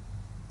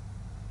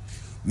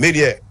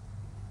 Media,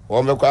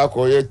 Omeka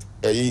Koyet,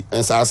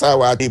 and Sasa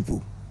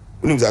Watipu.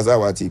 Unum Sasa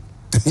Watip.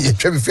 You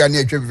trip if you are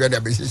near trip if you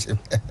are position.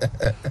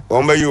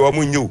 Omba you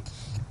Omunyu.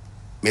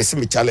 Messi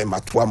Michale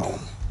Matwama.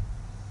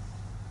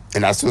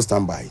 And I still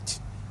stand by it.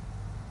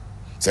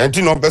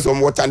 Senti no person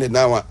water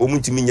now,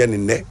 Omutimian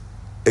in there,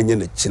 and in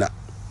the China.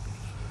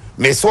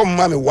 Me so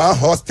mammy 1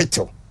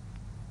 hospital.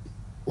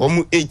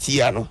 8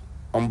 years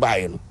on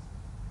buying.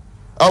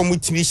 How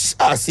much me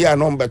see a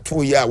number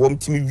 2 years,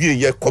 won't me view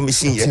your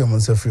commission yet. Am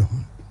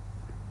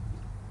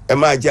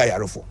I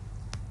Jayarofo?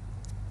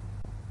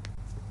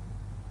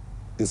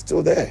 It's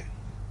still there.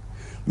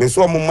 Me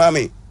so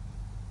mammy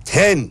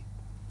 10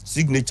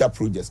 signature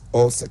projects,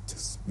 all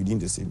sectors within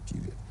the same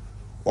period.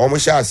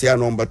 Almost see a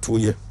number 2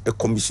 year, a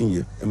commission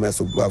year, a mess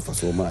of blood for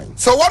so mine.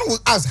 So one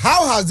would ask,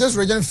 how has this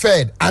region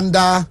fared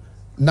under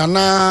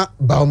Nana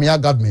Baumia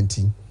government?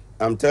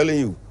 I'm telling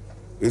you,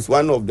 it's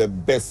one of the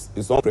best.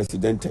 It's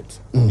unprecedented.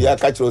 The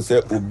Akacho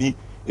said will be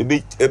a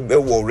bit a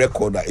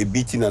record a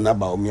beating Nana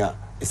Baumia.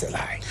 It's a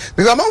lie.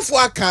 Because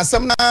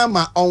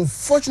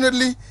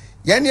unfortunately,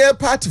 any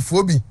party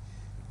phobia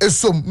is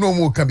some no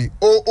more can be.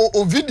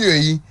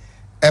 Video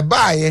a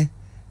buy.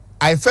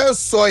 I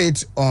first saw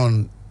it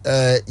on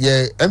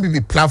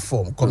MPP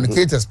platform,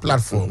 communicators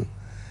platform,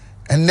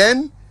 and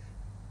then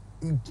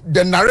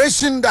the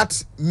narration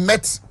that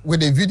met with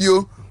the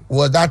video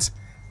was that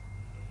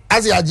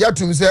as he had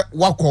to me say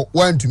wako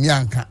went to me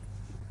anka.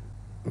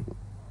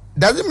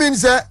 Does it mean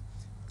say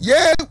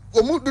yeah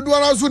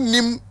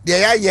nim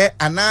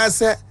and I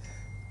say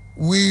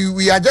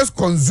we are just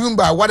consumed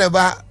by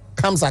whatever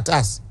comes at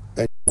us.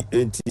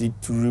 To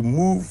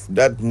remove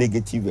that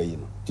negative,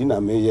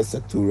 Tina may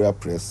sectorial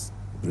press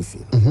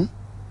briefing.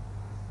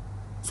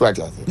 So I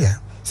tell you. Yeah.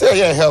 Say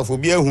yeah, health will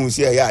be a who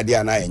say yeah, they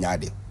are not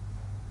any.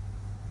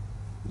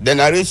 The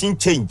narration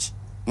change.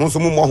 So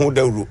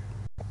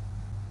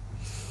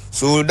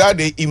that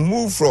they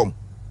move from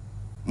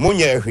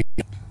Munya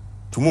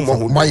to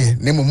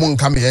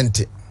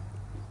Mumu.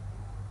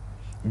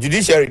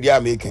 Judiciary they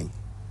are making.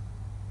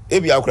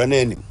 Ebi akura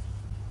name.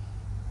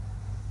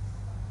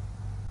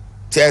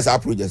 Tears are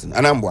projecting.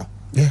 Anambwa.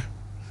 Yeah.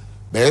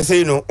 But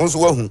say no, once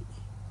who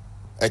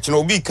a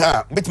chinobi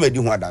car, bit me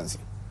do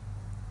dancing.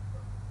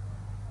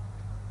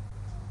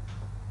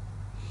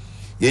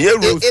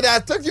 It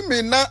has taken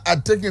me now. I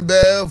taken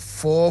there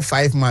 4 or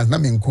 5 months. Now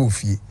in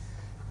Kofi,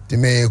 they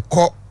may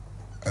call.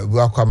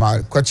 Welcome,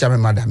 coach. My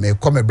mother may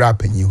come a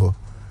brap and you.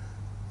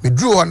 Me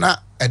drew on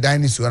a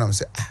dinosaur and I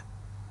say,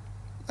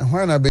 and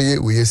when I be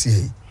we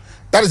see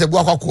that is a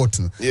walk court.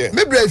 Yeah,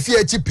 maybe I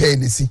fear cheap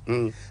penny. See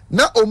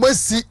now,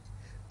 almost see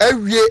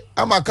every year.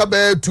 I'm a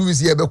couple 2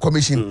 years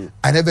commission.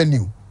 I never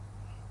knew.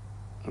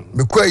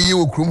 Me quite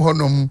you, Krum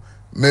Honum,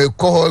 me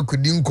call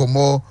couldn't come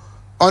more.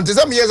 Until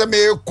some years I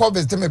may call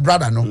visit my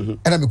brother, no, and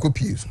I'm a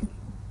copies.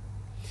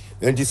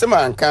 And this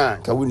man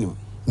can't win.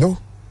 No,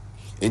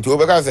 into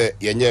Obagaze,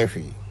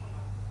 Yanyafi.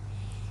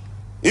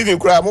 Even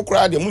cry, more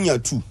cry the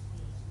Munya too.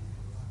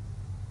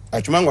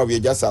 At Mango, we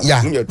just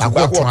yeah,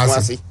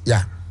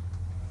 yeah.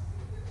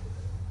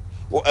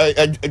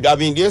 I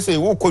mean, they say,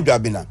 who could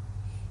have been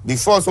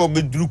before so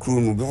be drew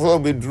crew, before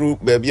we drew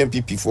baby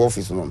MPP for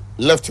office on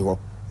left you up.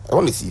 I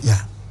want to see.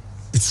 Yeah,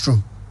 it's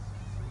true.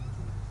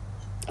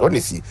 I want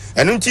to see.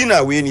 And until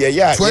now, we in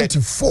year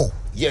 24.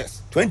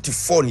 Yes,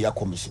 24 year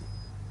commission.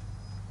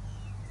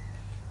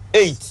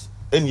 8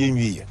 and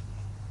year.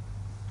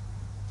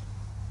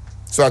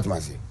 So at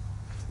masi.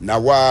 Na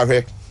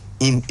ware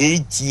in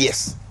 8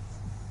 years.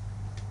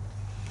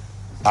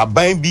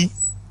 Aban bi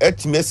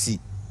etimesi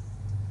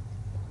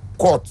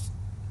court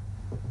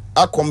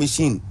a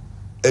commission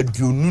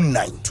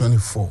aduonu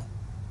 24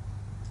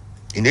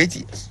 in 8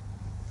 years.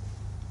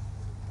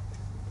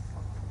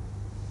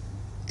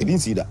 You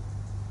didn't see that.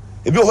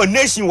 If you are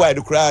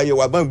nationwide cry, you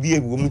are going to be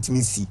able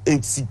to see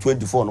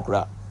 24 no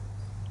cry.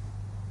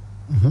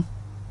 We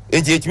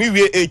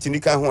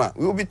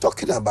will be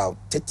talking about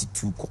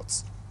 32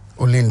 courts.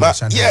 Only in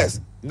the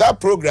yes, that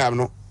program,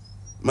 no,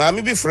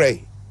 Mammy be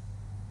free.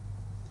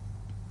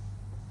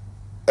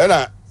 And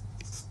I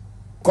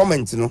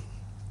comment, no,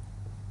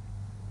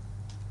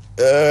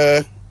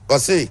 or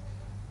say,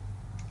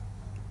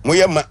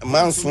 Moya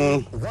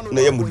Manson,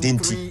 Nayamu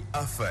Dinty,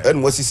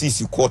 and was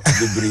he court to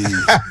the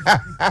breeze.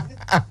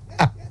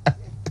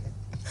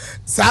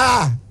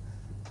 Sir,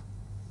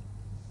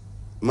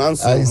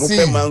 Manson,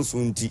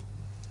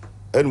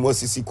 and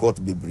was he court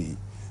to the breeze.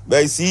 But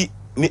I see,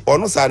 me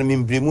almost are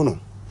Mimbrimuno.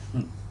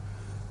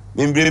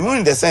 Mimbrimun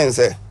in the sense,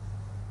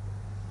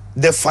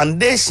 the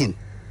foundation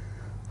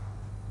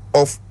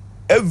of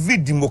every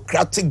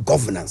democratic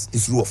governance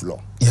is rule of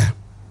law. Yeah.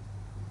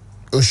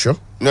 Oh, sure.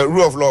 No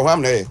rule of law,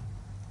 I'm there.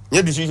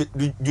 Yeah,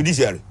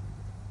 judiciary.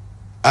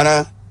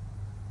 And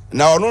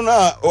now,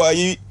 no, or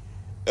you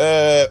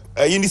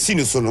in the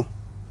senior,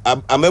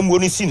 I'm a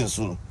money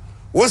senior.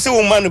 What's a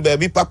woman,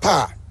 baby,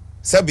 papa,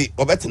 Sabi,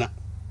 or better?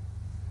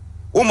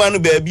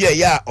 Woman, baby, a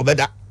ya, or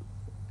better.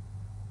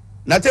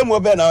 Nothing more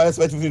better now,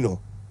 expect you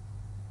know.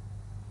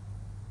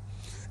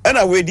 And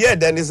I wait there,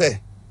 then they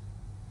say,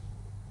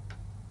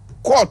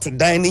 court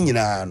dining in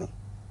a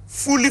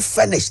fully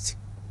furnished.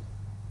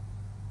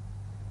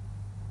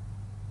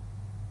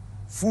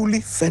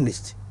 Fully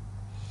furnished.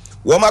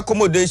 Warm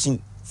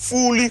accommodation,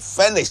 fully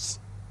furnished.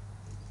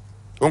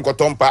 Uncle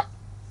Tompa.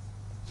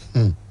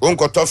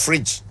 Uncle Top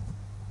fridge.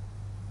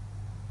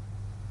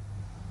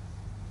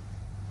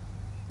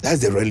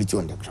 That's the reality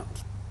on the ground.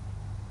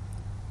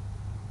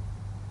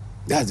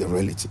 That's the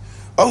reality.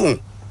 Oh,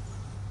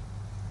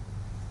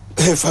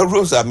 if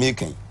rules are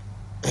making.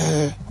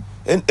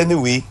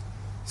 Anyway,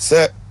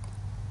 sir,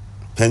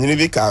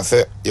 Henry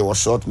Cafe, it was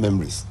short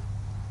memories.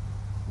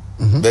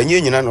 But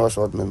you know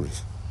short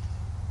memories.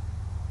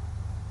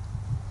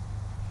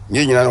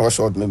 You know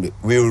short memory.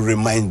 We will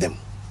remind them.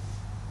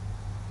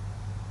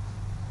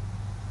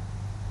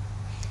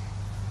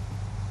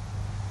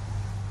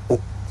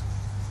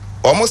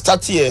 Almost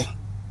 30 years,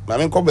 I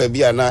mean, come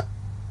baby, and I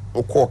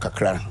walk a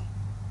cry.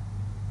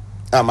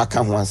 I'm a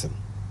come once.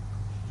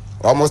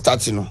 Almost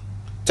 30 no.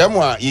 Tell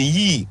me,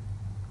 ye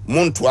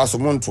moon to us,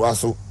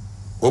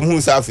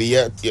 who's half a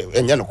year,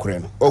 and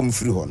Yanocran,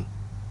 free horn.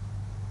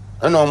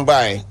 And on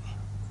by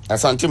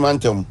Ashanti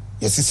mantum,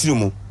 your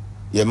sister,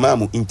 your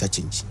mamma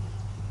interchange.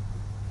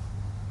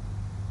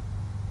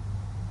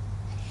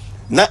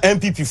 Na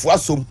MPP for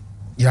some.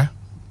 Yeah.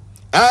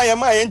 I am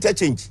my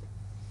interchange.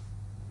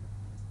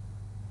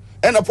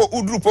 And a poor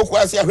Udru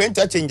Pokwasi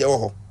interchange.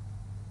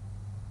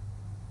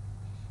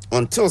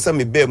 Until some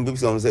me bear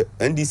say,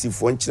 and this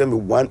is one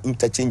children one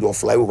interchange or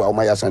fly over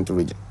my Ashanti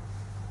region.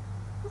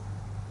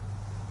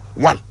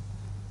 One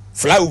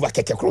fly over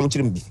Keke Chrome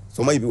Chimbi.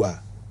 So maybe you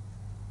are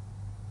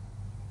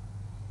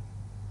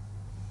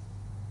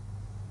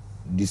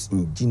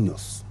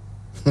disingenuous.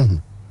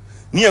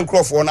 Ni and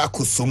Crawford na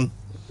kusum.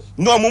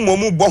 No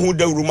mumu bohu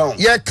de rumau.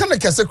 Yeah, can I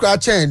kase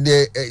kra chain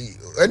the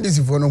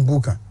NDC for no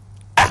buka.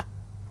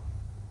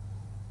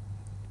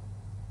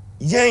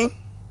 Yen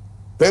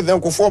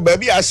President Kufo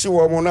baby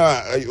ashiwo mo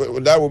na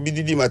that will be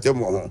didi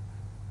matemo.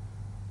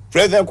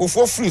 President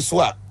Kufo free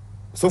swap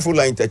so full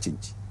line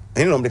interchange.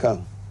 Any nom de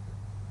kan.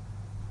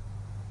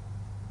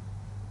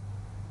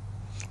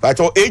 But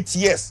 8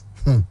 years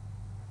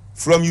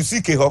from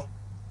UCK ho.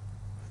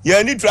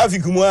 You need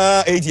traffic mo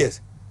 8 years.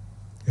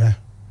 Yeah.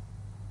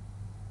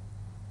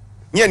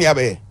 Nye ni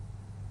abe.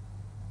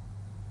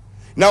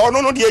 Na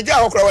ono no de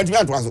eja okra wantimi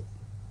antoaso.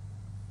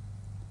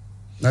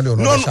 Na de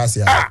ono shasi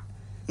ya.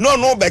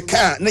 No be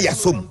kan na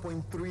yasom.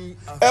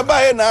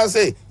 Eba e na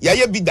say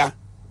yaye bida.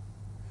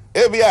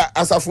 Ebia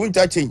asafu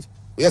interchange.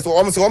 Yes,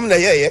 om na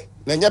ye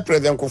na nya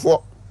president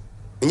Kofo.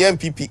 Nya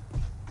MPP.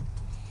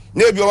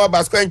 Na ebi o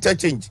basko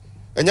interchange.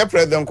 Nya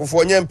president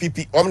Kofo nya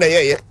MPP om na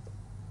ye.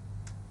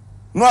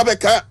 No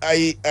abeka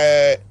ai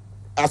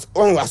as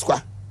on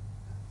askwa.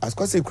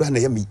 Askwa say kura na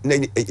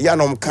ye ya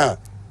nom kan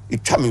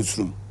itwa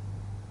mensum.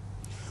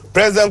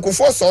 President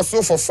Kofo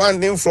also for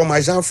funding from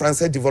Agence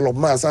Française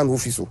Développement and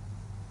Office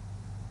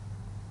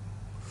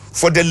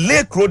for the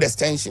Lake Road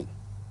extension.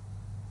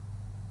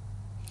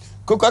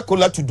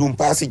 Coca-Cola to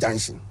Dumpasi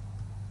Junction.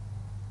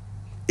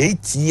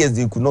 8 years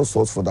they could not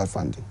source for that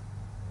funding.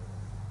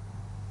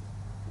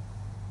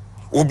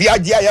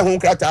 Obiadia ya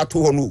hunkrata to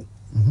honu.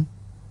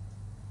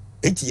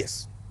 8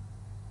 years.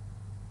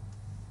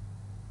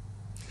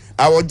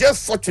 I was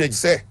just fortunate to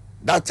say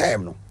that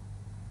time no.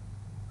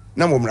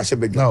 Now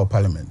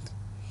Parliament.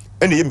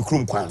 And the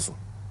Krum Council.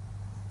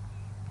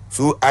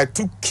 So I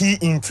took key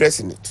interest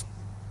in it.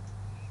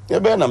 Yeah,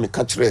 na me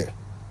catch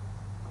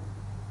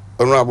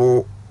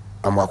Honorable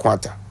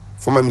Amakwata,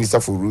 former Minister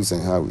for Rules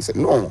and Highways, said,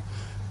 no,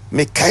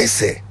 I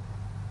say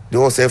there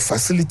was a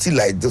facility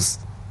like this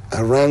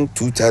around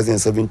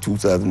 2007,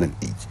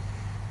 2008.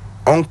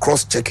 On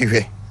cross check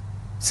here.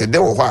 Said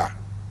there were why.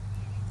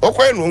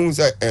 Okay, no one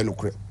said, no,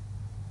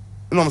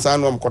 no, I'm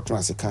saying, no, I'm caught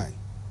as a kind.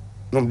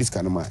 No, this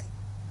kind of mind.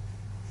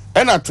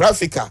 And a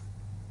trafficker,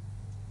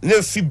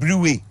 no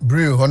February.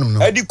 Brew, Honum, no.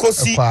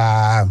 Edicosi.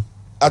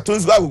 At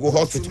Tunsba will go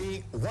hospital.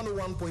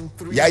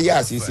 Yeah,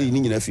 yes, you see,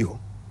 in a few.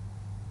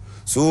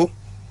 So,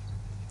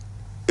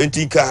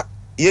 Entika,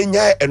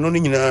 Yenya, and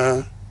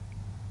no,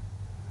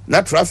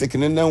 not traffic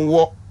in then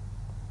walk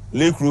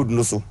Lake Road,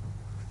 no so.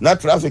 Not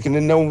traffic in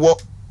then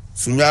walk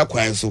Sunya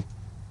Quine so.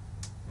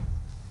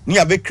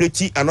 Near Bay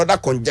Creti, another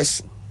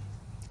congestion.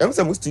 I'm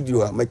some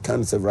studio, I make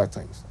can several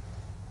times.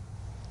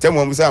 Tell me,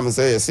 I'm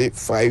say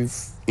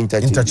 5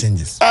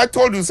 interchanges. I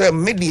told you, say,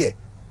 media,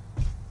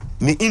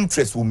 me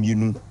interest whom you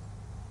know.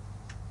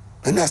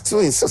 And I still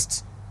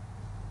insist.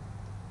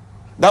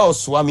 That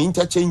was Swami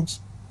interchange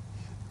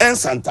and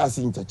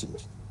Santasi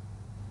interchange.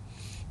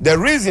 The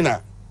reason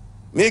I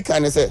make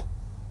kind of say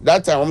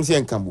that time I'm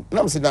saying Cambo.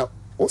 Now I'm saying now,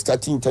 what's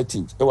starting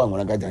interchange? I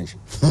want to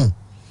go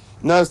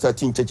now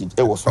starting interchange.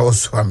 It was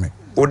Swami.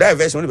 Or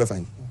diversion, never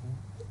fine.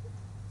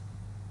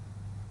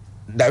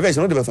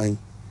 Diversion, never fine.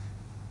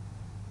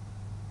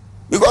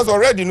 Because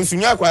already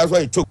Nusunya is why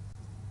it took.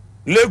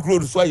 Lake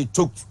Road is why it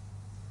took.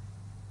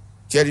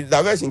 Jerry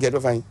diversion get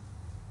fine.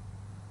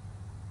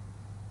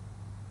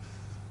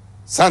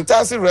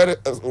 Santasi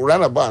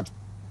ran about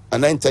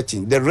and then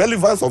touching the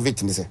relevance of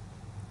it.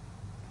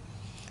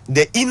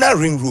 The inner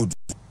ring road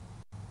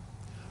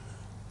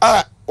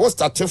was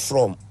started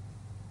from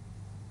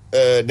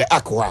the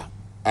Aqua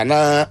and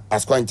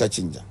Asqua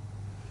interchange.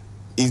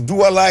 Is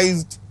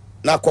dualized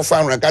na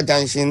Kofan Raga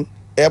Junction,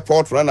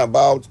 airport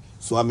runabout,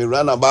 Swami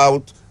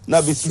runabout,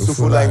 na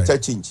Bisufula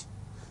interchange.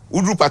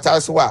 Udru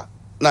Pataswa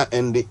na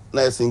end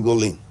na a single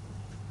lane.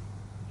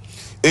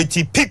 A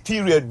peak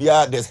period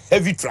there's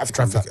heavy traffic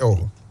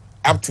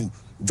up to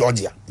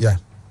Georgia. Yeah.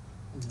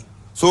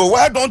 So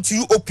why don't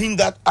you open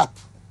that up?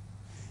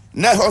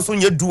 Now also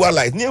you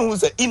dualize. Now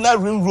who's the inner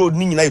ring road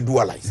ni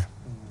dualize.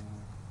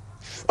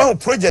 Oh,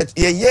 project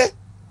yeah.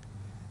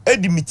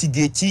 Edi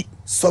mitigate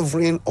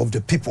suffering of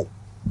the people.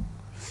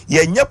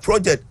 Yeah,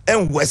 project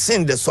and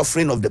worsen the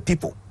suffering of the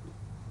people.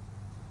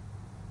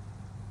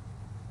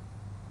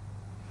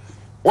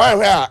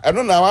 Why I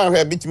don't know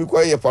why bit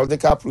me a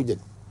political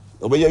project.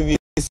 When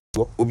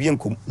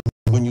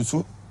you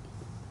sue.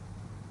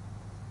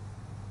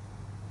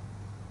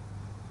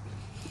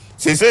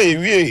 Say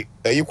we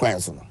you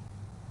quite so.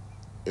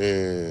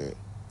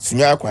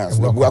 Sunya quite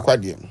so go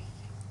aquadium.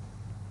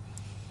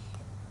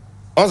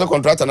 Also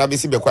contractor na be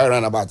see be quite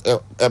run about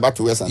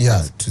to West and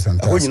yeah, to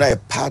Santasi. When you know a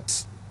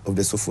part of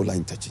the Sofola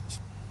interchange.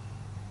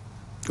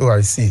 Oh,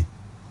 I see.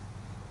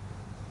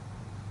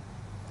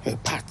 A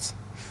part.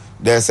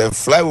 There's a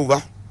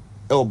flyover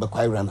be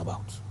quite run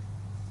about.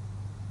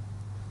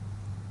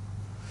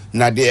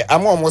 Now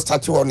I'm almost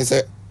starting on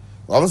say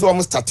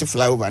almost starting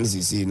flyover and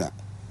you see now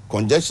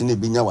congestion e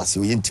binya wase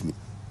oyentimi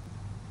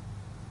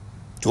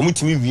to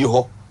mutimi wi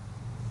ho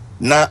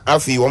na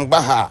afi won ba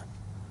ha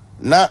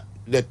na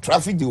the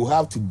traffic they will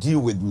have to deal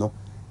with no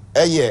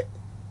the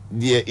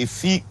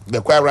ifi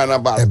the quite run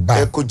about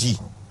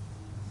ekoji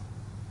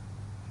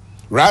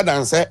rather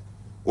than say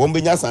won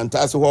binya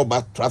Santasi ho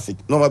ba traffic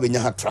no ma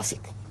binya ha traffic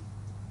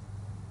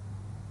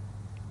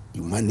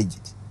you manage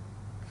it.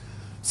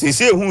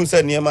 Say who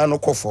said near man no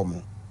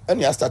conform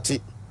and you start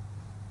it.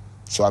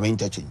 So I'm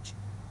interchange.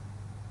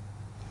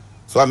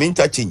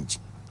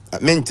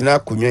 Mentina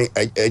kunye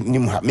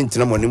nimha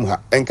mentina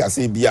monimha enka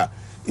say bia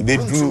e be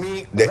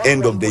do the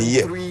end of the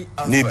year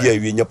na bia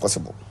we nya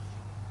possible.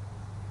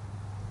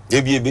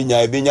 E bia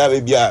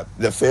bia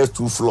the first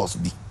 2 floors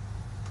be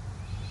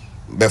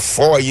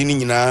before you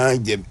nyina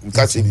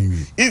because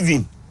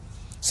even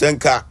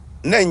senka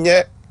na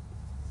nye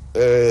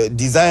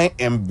design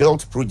and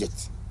build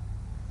project.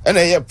 And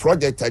a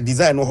project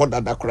design no hold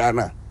that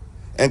krana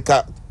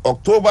enka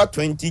October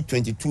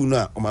 2022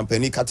 na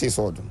omampani kate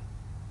sodom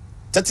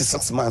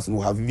 36 months we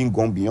have even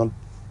gone beyond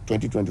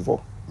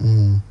 2024.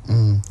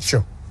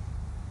 Sure,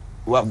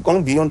 we have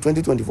gone beyond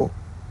 2024.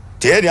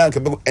 Tell you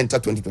enter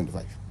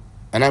 2025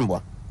 and I'm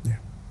one. Yeah,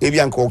 maybe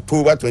until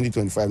October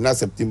 2025 now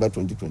September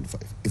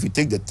 2025 if you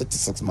take the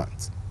 36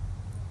 months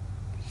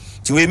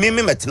to we me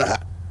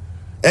metna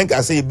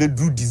enka say be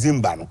do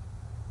December no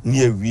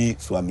near we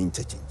so am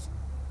interchange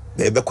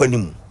bebe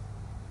kwanimu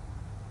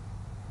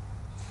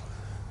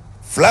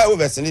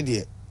flyover sene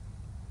de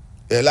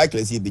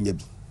likely see binya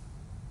bi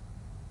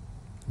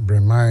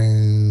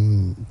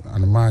Bremine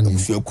and Mani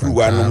so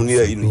kuruwa no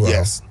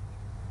yes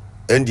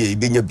and the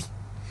binya bi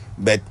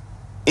but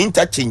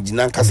interchange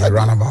na kasa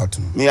runabout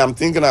me I'm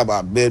thinking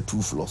about bare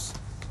 2 floors.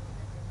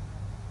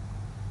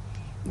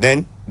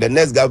 Then the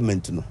next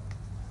government no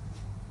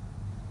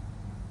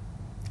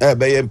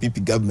by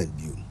MPP government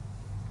you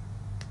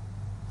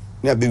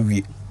na be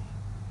we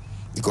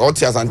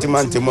because Ashanti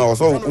man tema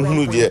also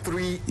uhunu de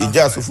you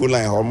just full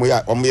line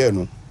omo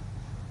no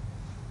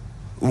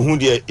who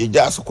dear it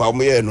just come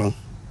here no.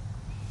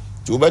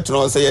 To better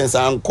not say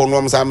some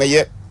condoms I may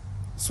yet.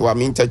 So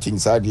I'm in touching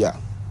Sadia.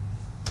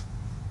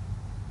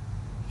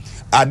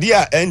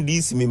 Adia and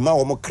this me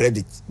ma more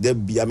credit. There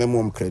be a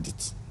minimum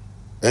credit.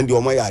 And you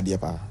my idea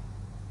pa.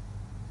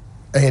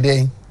 A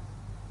day.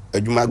 A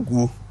juma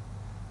go.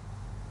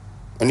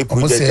 Any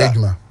project.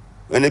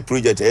 Any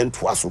project and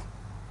twasso.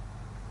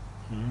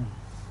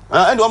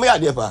 And you my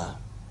idea pa.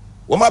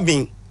 What my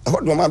being?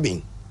 What my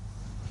being?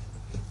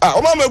 Ah,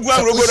 o ma go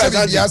and rogo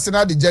that. Yes,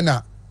 na the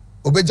Jenna.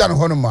 Obejan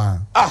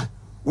honoma. Ah,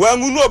 well,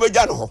 we know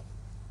Obejan ho.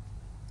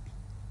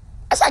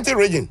 Ashanti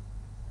region.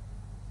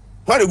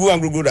 When you go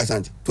and Google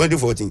Ashanti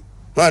 2014.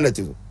 When that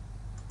is.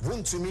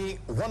 Run to me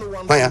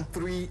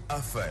 101.3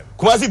 FM.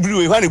 Kumasi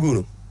Brewery when you go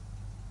no.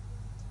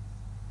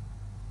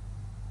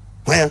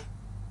 When?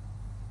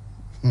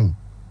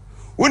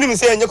 When you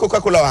say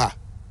Coca-Cola ha.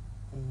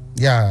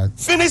 Yeah.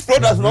 Finished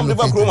products no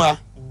never chroma.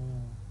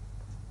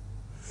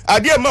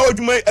 Adia ma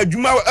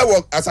adwuma e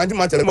wo Ashanti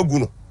matere ma gu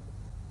no.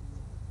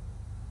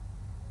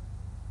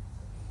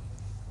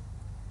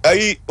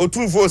 Ayi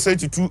otunfo say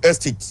to 2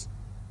 estates.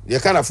 They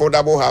can afford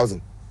double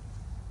housing.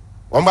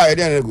 One by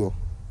then go.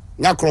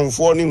 Nya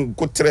kronfo ni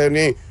nkotre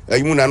ni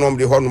ayimu na nom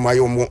de ho no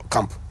mayo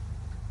camp.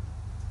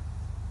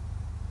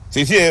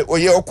 Sisi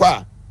oye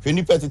okwa fe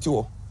ni petiti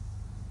wo.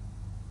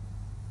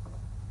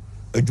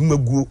 Adwuma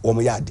gu o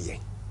mo yade.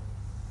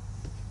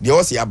 They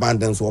also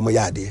abandon so o mo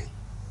yade.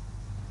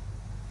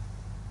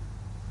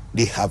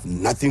 They have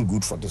nothing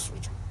good for this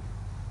region.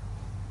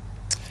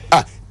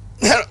 Ah,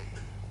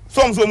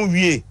 some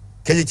wie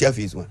KGTF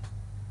phase 1.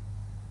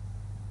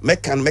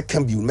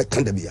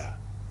 Mekan da bia.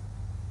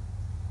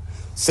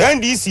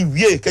 Send this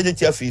wie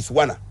KGTF phase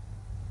 1.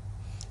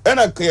 And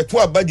I to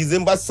about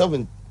December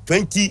 7,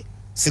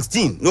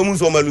 2016. No mun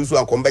so malusu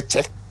and come back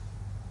check.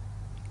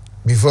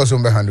 Before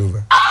some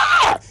handover.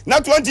 Ah, na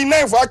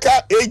 29 for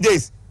 8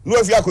 days. No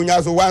if you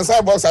akunya so one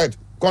side both side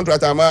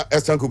contract ama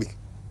Eastern Kubi.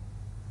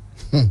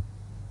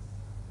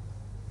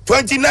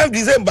 29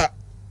 December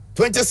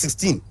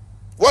 2016.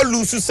 What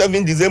lose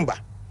 7 December?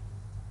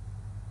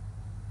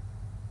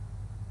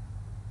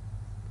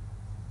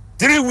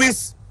 3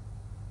 weeks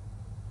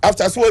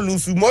after so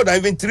lose more than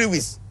even 3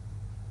 weeks.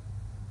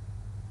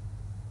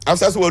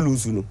 After so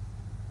lose no.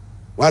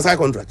 One side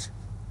contract.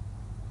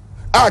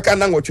 Ah, can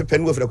now what you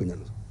pen go for kunya.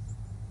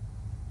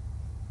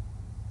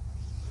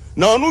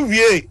 Now no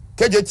wie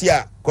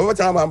KJTia convert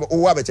am o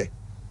wa beche.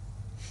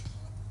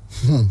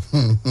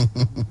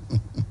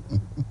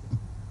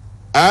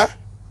 Ah?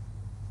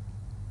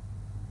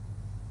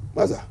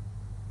 Maza,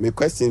 me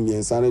question me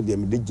insane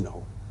dem digina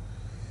ho.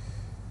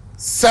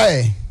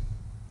 Say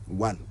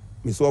 1.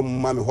 Me saw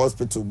mommy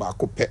hospital back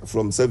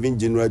from 7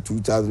 January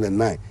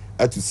 2009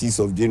 up to 6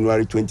 of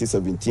January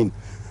 2017.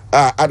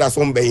 Ah, others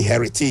one be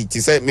inherited. He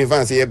said me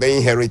fancy be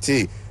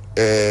inherited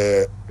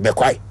be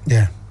quite.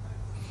 yeah.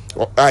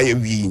 I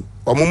we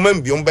or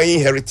moment be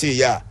inherited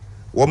ya.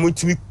 One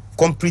to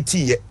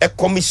complete a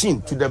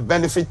commission to the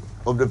benefit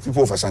of the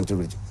people of Ashanti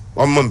region.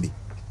 One mombi.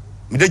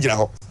 Me digina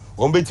ho.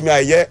 One bit me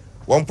aye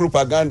one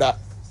propaganda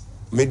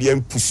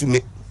medium push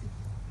me.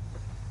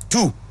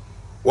 2.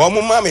 One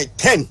mommy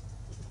 10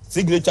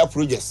 signature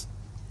projects.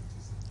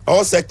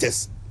 All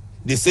sectors.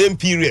 The same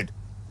period.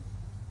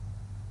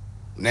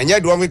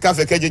 Nanya do we ka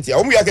fe KJT.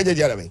 Omu ya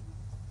KJT ala me.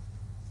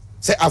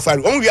 Say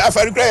afari. Omu ya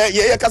afari kra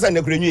ye kasa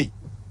na krenyi.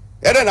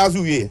 E na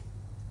azu wie.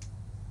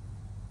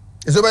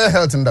 It's over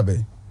health in that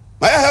bay.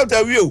 My health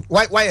a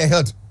Why a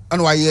health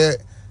and why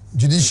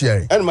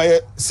judiciary and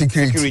my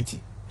security.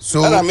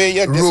 So and I may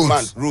yet this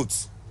man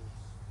roots.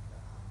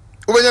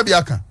 Obenya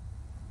biaka.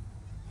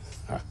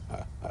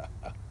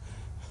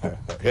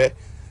 Okay.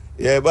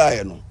 Yeah,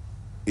 bye no.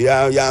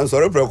 Yeah, I'm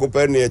sorry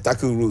preoccupied near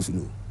tackle rules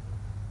no.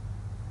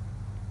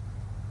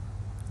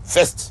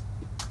 First,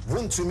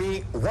 Run to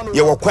me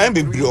you were quite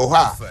be 101.3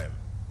 ha.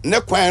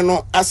 Ne kwan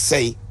no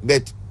asay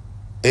but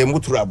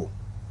muturable.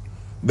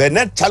 But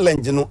net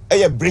challenge no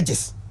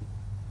bridges.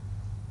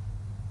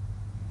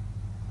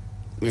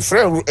 We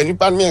friend any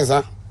pan means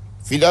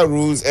feeder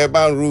rules,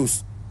 urban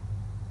rules,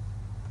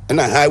 and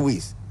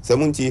highways.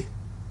 Samunti.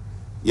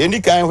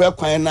 Yendi kan where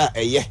kwan na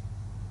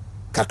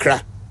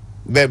kakra.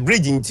 But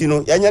bridging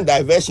tino, yanya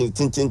diversion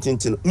tin.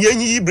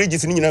 Yenyi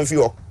bridges ni nyina mfi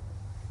ho.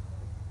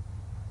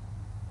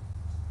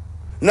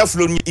 Na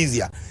flow ni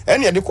easier.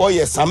 And you call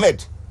ye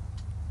Samed.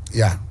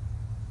 Yeah.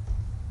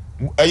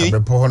 I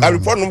report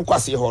no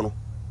kwase ho no.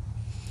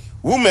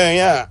 Woman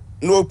ya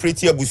no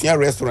pretty abusia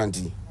restaurant.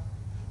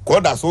 Ko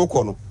da so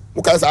ko no.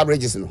 Muka sa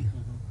bridges no.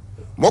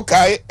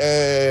 Mokai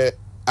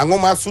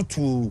angoma so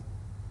to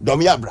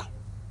Domiabra.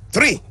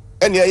 3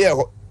 and ye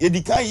ho. Ye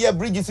di kan ye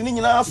bridges ni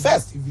nyina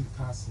first.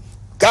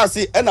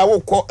 Kasi ena wo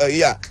ko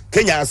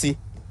gyinyase.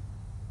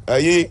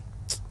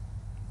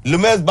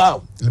 Lemes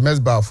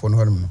Bow for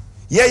no.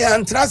 ye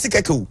antrasi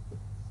kekewu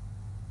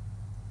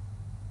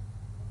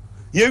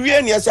ye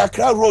wie ne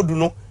Accra road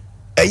no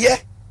be ye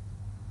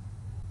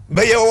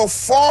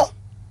 4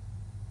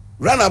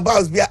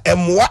 runnabouts bia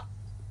emwa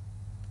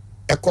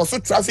ekoso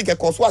traffic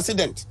ekoso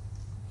accident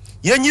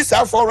Yenyi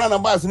sa for run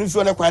about no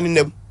so na kwan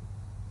nem.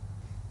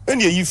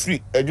 Eni yi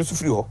free, just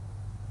free ho.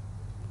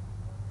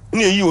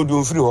 Ni yi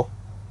odo free ho.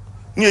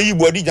 Ni yi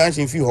body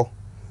junction free ho.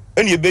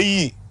 Eni be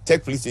yi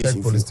tech police station.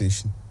 Tech police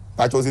station.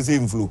 But was the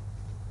same flow.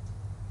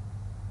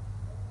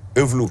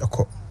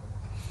 Inflow.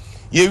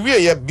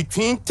 Ye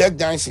between tech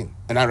junction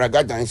and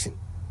Araga junction.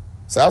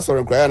 So I saw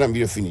a cry and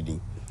be affinity.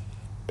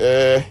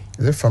 Is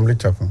it family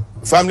chapel?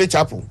 Family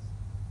chapel.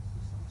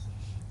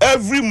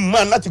 Every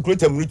man not to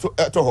create a ritual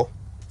at all.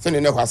 Send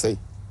in a say.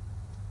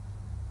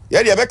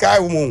 Yeah, you back I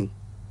won't.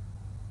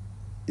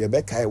 You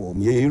back I won't.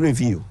 You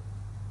review.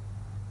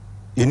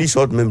 You need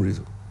short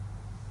memories.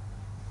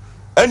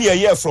 And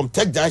you're from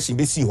tech junction,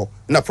 be see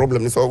no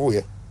problem is over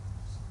here.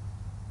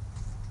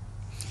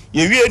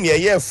 You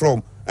hear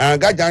from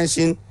Araga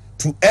junction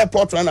to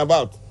airport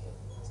runabout.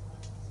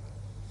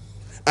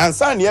 And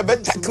son, you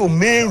better tackle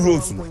main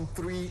roads.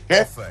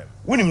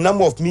 When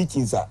number of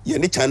meetings are, you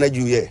need China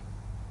Jew here.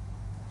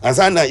 And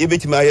son, you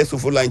bet my yes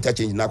for line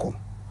interchange Nako.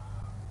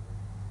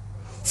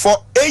 For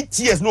 8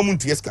 years, no moon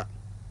to Yeska.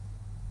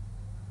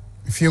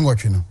 If you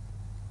watch, you know.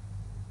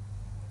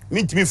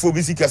 Meet me for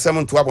basic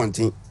assignment to one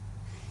thing.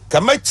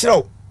 Can make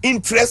show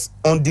interest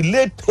on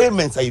delayed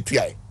payments I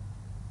try.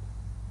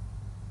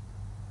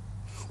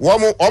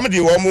 One more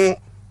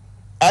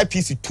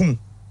IPC 2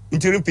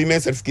 interim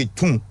payment certificate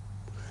 2.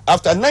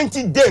 After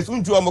 90 days,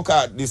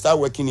 they start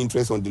working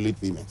interest on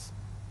delayed payments.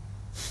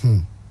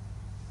 And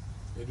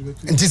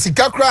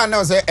Tisikakra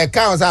now say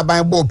accounts are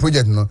buying board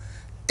project no.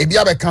 If you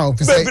have account,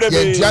 say you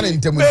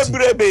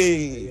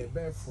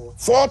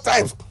 4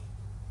 times.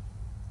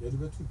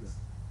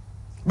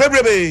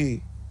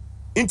 Baby,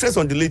 interest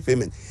on delayed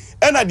payment.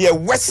 And at the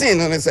Western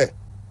and I say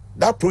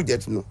that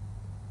project no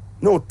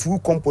 2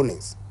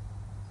 components,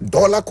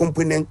 dollar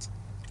component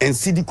and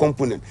CD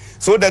component.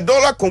 So the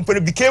dollar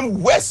component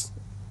became worse.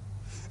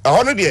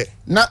 Na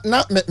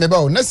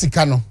meba na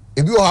sika no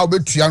ebi wo ha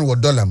obetua no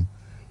dollar m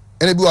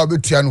ene bi wo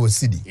obetua no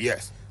CD.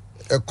 Yes.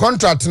 A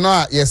contract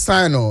now you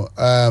sign no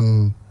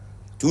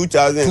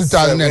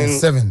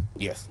 2007.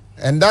 Yes.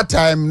 And that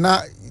time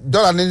na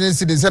dollar ne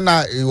CD say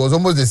na it was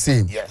almost the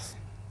same. Yes.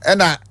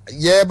 And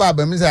yeah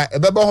baba me say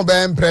ebeba ho be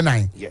mpre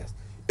 9. Yes.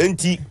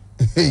 Enti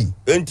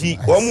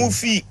omu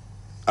fi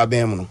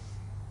abem no.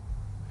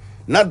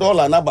 Na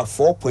dollar number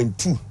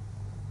 4.2.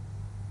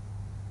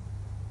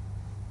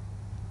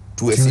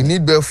 You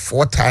need be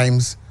 4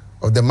 times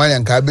of the money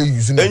and can be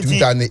using the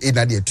 2008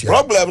 na the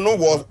problem no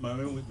was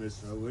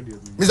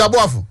Mr.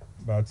 Boafo.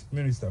 But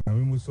minister we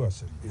must so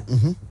say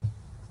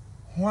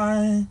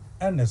why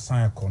and a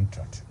sign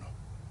contract no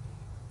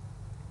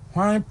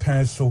why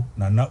pencil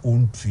na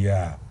own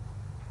tua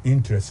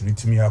interest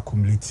ritimi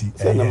accumulate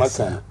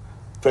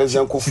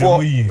President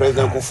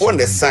Kufuor and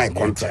the sign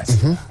contract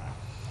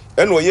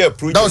and we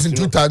approved that was in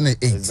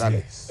 2008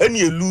 exactly and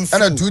you lose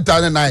and in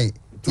 2009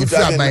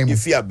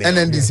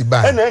 NNDC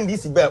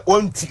buy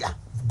on tia.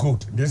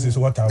 Good. This is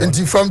what I want.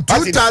 And from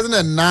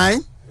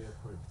 2009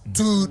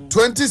 to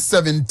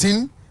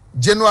 2017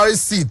 January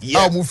 6th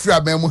I move free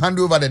abem hand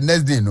over the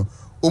next day no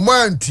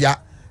omantua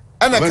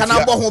and can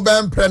abo ho be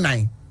mpre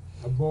 9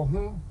 abo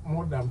ho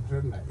more than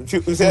mpre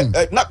 9 you say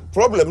not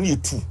problem you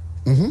too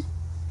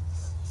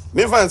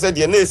me fan said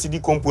the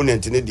NCD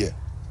component in there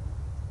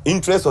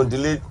interest on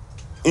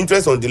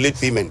delayed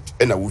payment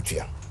and a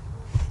wutia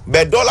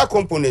but dollar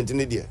component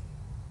in there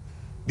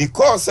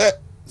because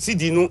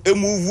CD no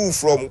move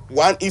from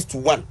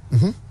 1:1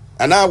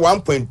 and now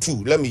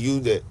 1.2. Let me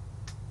use the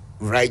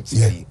right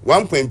here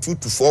 1.2 to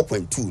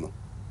 4.2 no.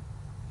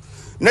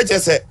 Not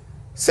just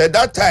say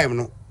that time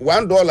no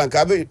 $1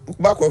 can be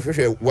back of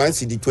 1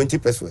 CD 20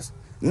 pesos.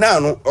 Now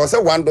no or say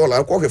 $1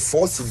 and call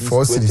 4 CD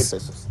 20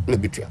 pesos. No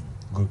betray.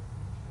 Good.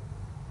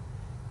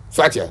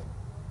 So here.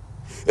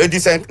 It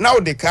is now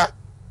the car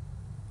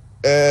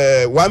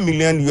 $1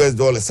 million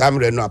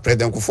Samre no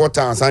President Kufuor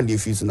the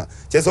fees na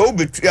just so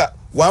betray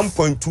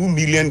 1.2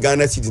 million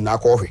Ghana cedis na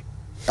coffee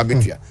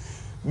abetria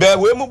but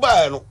we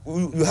mobile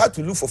you have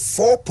to look for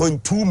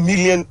 4.2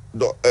 million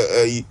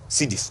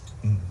cedis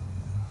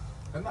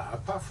and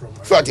apart from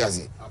so what you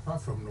say apart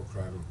from no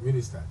crowd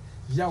minister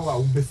yawa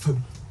ube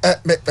fam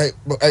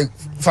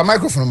for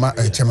microphone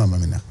chairman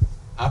mamina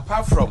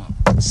apart from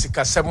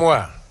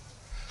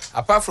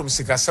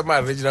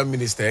Sikasema regional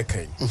minister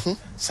Ekan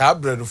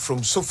Sabred from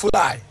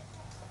Sofulai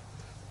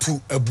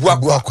to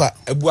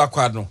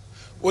Ebuakwa no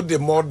what the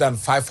more than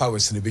 5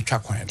 hours in the betwa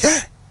kwan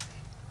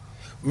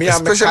me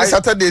especially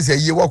Saturdays a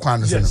year work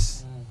on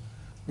yes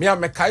me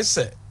am kai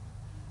say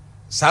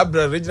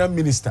Sabred regional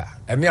minister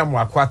and am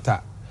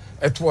Akwata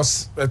it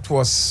was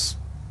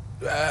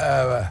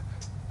I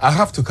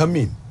have to come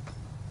in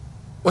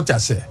what I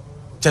say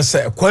just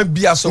say kwan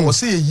bia so we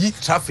say yi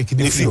traffic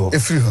dey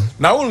free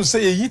now we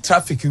say yi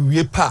traffic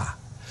we pa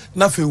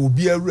na fe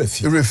obi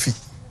refi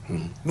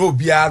no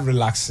obi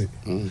relax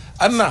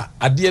ana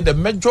ade the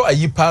major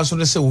ayi pa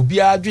so say obi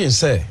adwen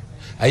say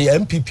ayi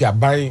MPP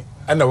aban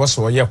ana wo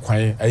so ye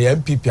kwan ayi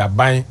MPP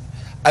aban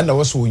ana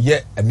wo so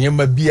ye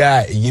enema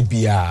bia eye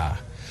bia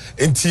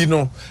enti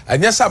no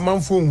anya sa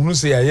manfo hunu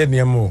se yaye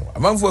niam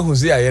manfo hu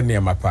se yaye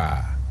niam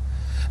pa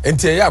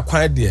enti ya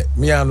akwan de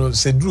me ano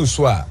se duru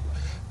so a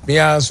me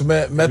anso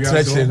me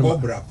treche no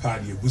bobra pa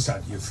de busa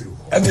de firi ho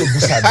e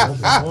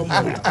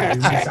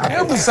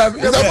busa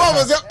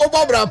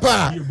obobra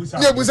pa ne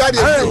busa de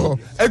firi ho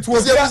it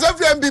was the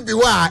MPP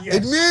wa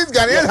it means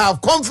Ghanaians have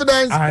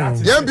confidence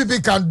the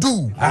MPP can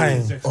do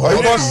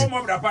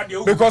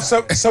because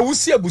so we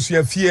see abusu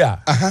afie a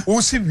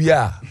we see wi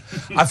a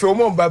afi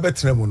omo mba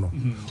betra mu no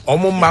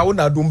omo ma wo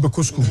na do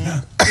mbeko school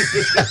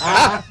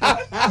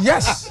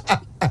yes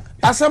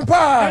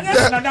asampa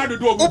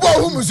ubo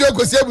hu musu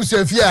ekosi abusu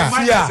afie a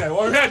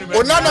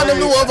onana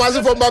no wo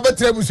fase for mba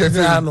betra abusu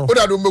afie o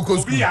da do mbeko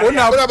school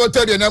ona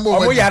betra de na mo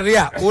omo yare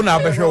a wo na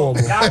behwe wo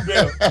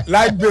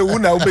like be wo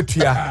na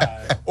obetua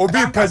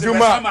obi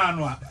paduma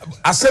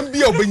asem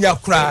bia obenya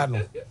kura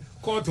no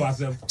call to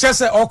asem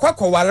chese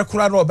okwakọ ware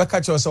kura no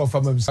obeka che o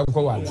fa mabisa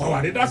ko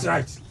ware that's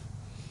right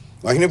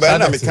Wahine ba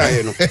na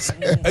mekaye no.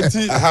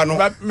 Enti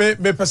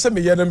me pese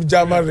me yenam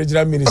German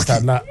regional minister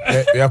na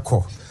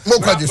yakọ. Mo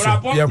kwaje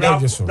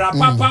so.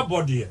 Papa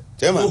body.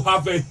 You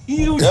have a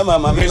huge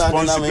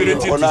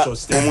responsibility to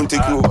sustain.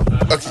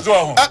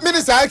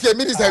 Minister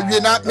we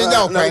na me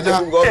nya okwan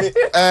na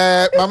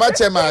mama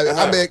chema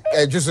abe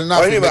jusu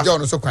na me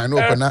John so kwan no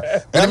okona.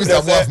 Minister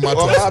of matter.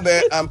 O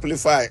abe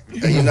amplify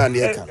ina na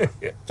eka.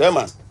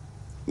 Chairman.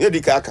 Ne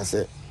dika aka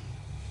se.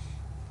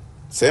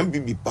 Sem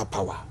bibi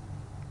power.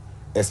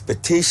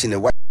 Expectation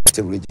in white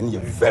region is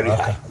very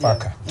high.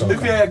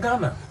 Maybe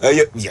Ghana.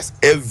 Yes,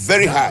 a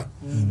very high.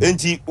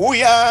 And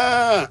we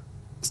are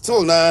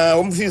still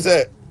now. Feel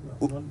say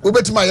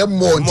ubetima ye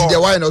more nti de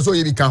why na so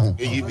ye bi ka ho.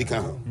 You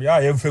become. Me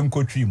a ye fem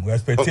kotrim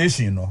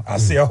expectation no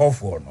ase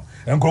hofo no.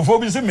 Enkrofo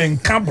bi se me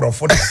nka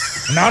brofo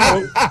na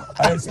no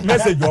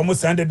message wo mo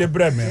send the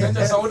bread me.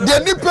 The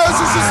nipa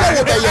sisi se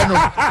wo be ye no.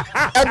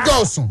 E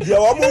gosun. Ye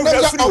wo mo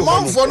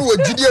omanfo no wo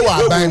gidie wa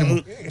aban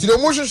mu. Ti de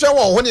mo hwehwe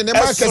wo ho ne ne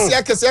ma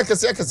kese.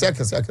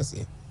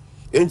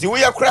 Enti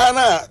we akra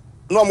na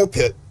no mo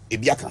pe e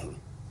bia ka ho.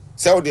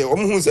 Se wo de wo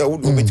mo hu se wo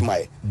do betima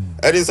ye.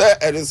 E dey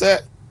say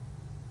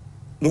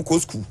mo ko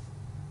school.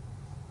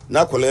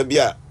 Na kola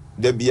bia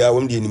da bia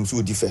wo de nim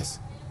so di first.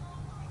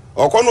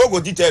 Okọ no go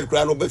detail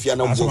kra no be fia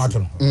na mo.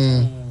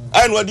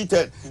 I know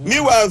detail. Me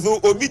was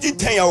obi di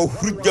 10 ya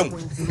ohuru jam.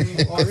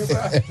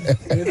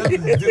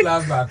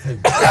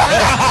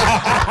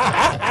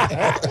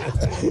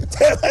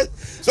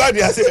 So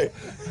I say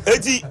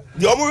eti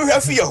the omo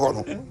hwe fie ho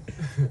no.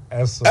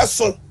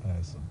 Eso.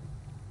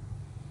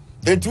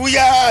 Enti we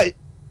ya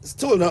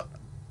still na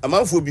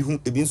amanfo bi hu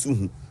ebi nso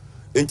hu.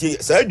 Enti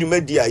sa adwuma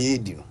di aye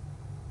di no.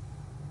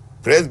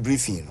 Press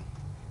briefing no.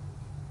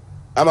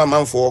 Ama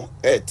manfo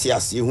ti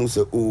ase hu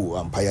se o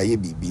ampaya ye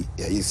bibi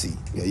ya yesi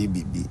ya ye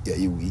bibi ya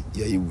ye wi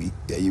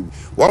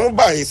won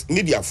ba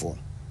media for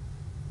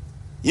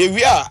ye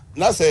wi a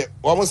na se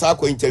won sa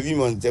akọ interview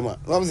mon tema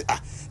won say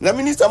na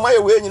minister ma ye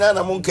we nyina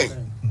na mon kan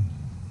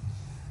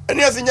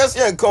eni asinya se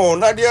en kan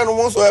na de no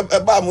mon so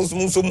ba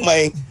mon so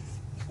man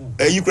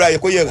yi kura ye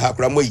ko ye ha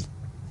kura moyi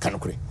kan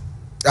kure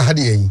ahade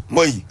yin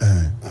moyi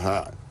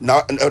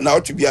na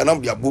otu bia na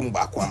bia bom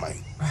ba kwa man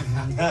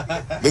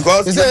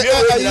because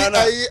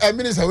I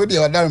minister with the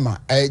Odarma,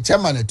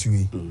 chairman at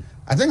you.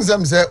 I think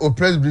some say o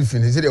press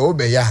briefing is it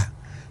obeya.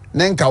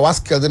 Nenka was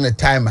killed in a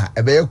timer,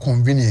 a very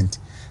convenient.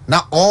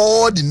 Now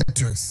all the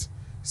networks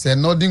say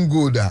nothing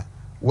good,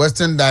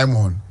 Western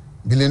Diamond,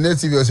 Billionaire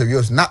TV also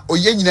now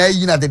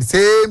oyen at the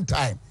same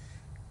time.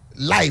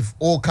 Live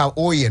you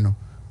know.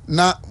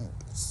 Now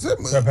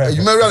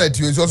you may run at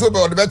you so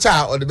about the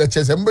better or the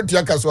better somebody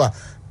to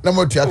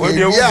no then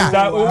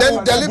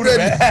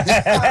deliberately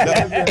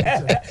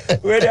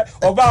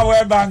oba we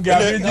bank ya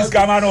this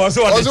camera no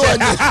so oh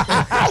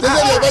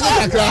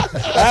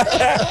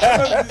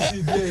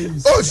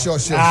sure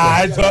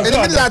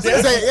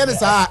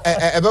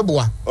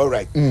all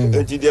right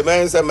the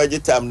man say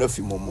magic time no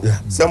fi momo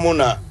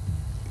samona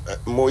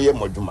moye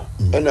moduma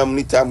and am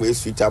ni time is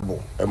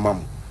suitable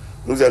mam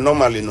no say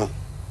normally no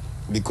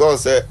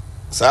because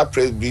sa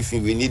press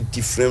briefing we need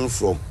different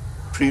from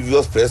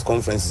previous press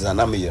conferences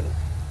and am you know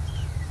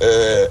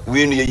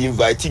we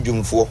invite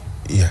Jumfo.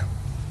 Yeah.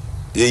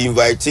 You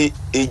invite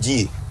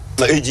AGI.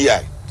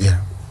 Yeah.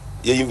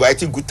 You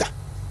invite Guta.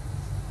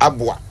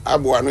 Abwa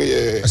no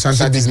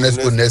Ashanti Business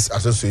Owners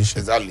Association.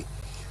 Exactly.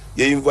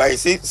 You invite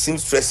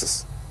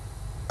seamstresses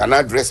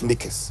and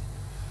dressmakers.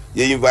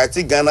 You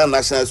invite Ghana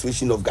National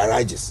Association of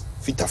Garages,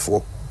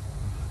 FITA4.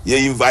 You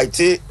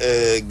invite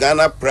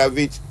Ghana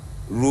Private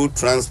Road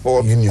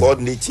Transport Union.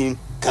 Coordinating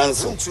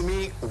Council.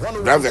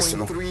 Drivers,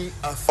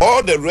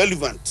 all the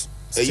relevant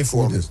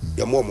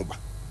ya mom ba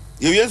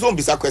ye yen so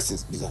bisa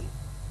questions bisa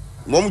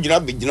mom gina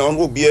be gina on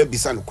obi e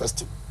bisa no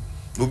question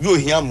obi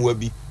ohia moa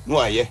bi no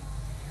aye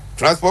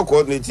transport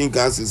coordinating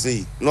council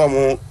say no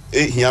mo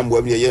ehia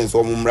moa bi ye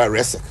so mo mra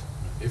resec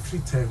every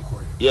 10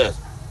 coin yes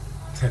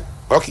 10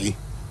 okay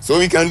so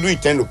we can do it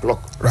 10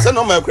 o'clock right. So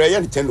no my cry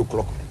 10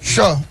 o'clock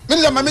sure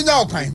me na ma me nya okwan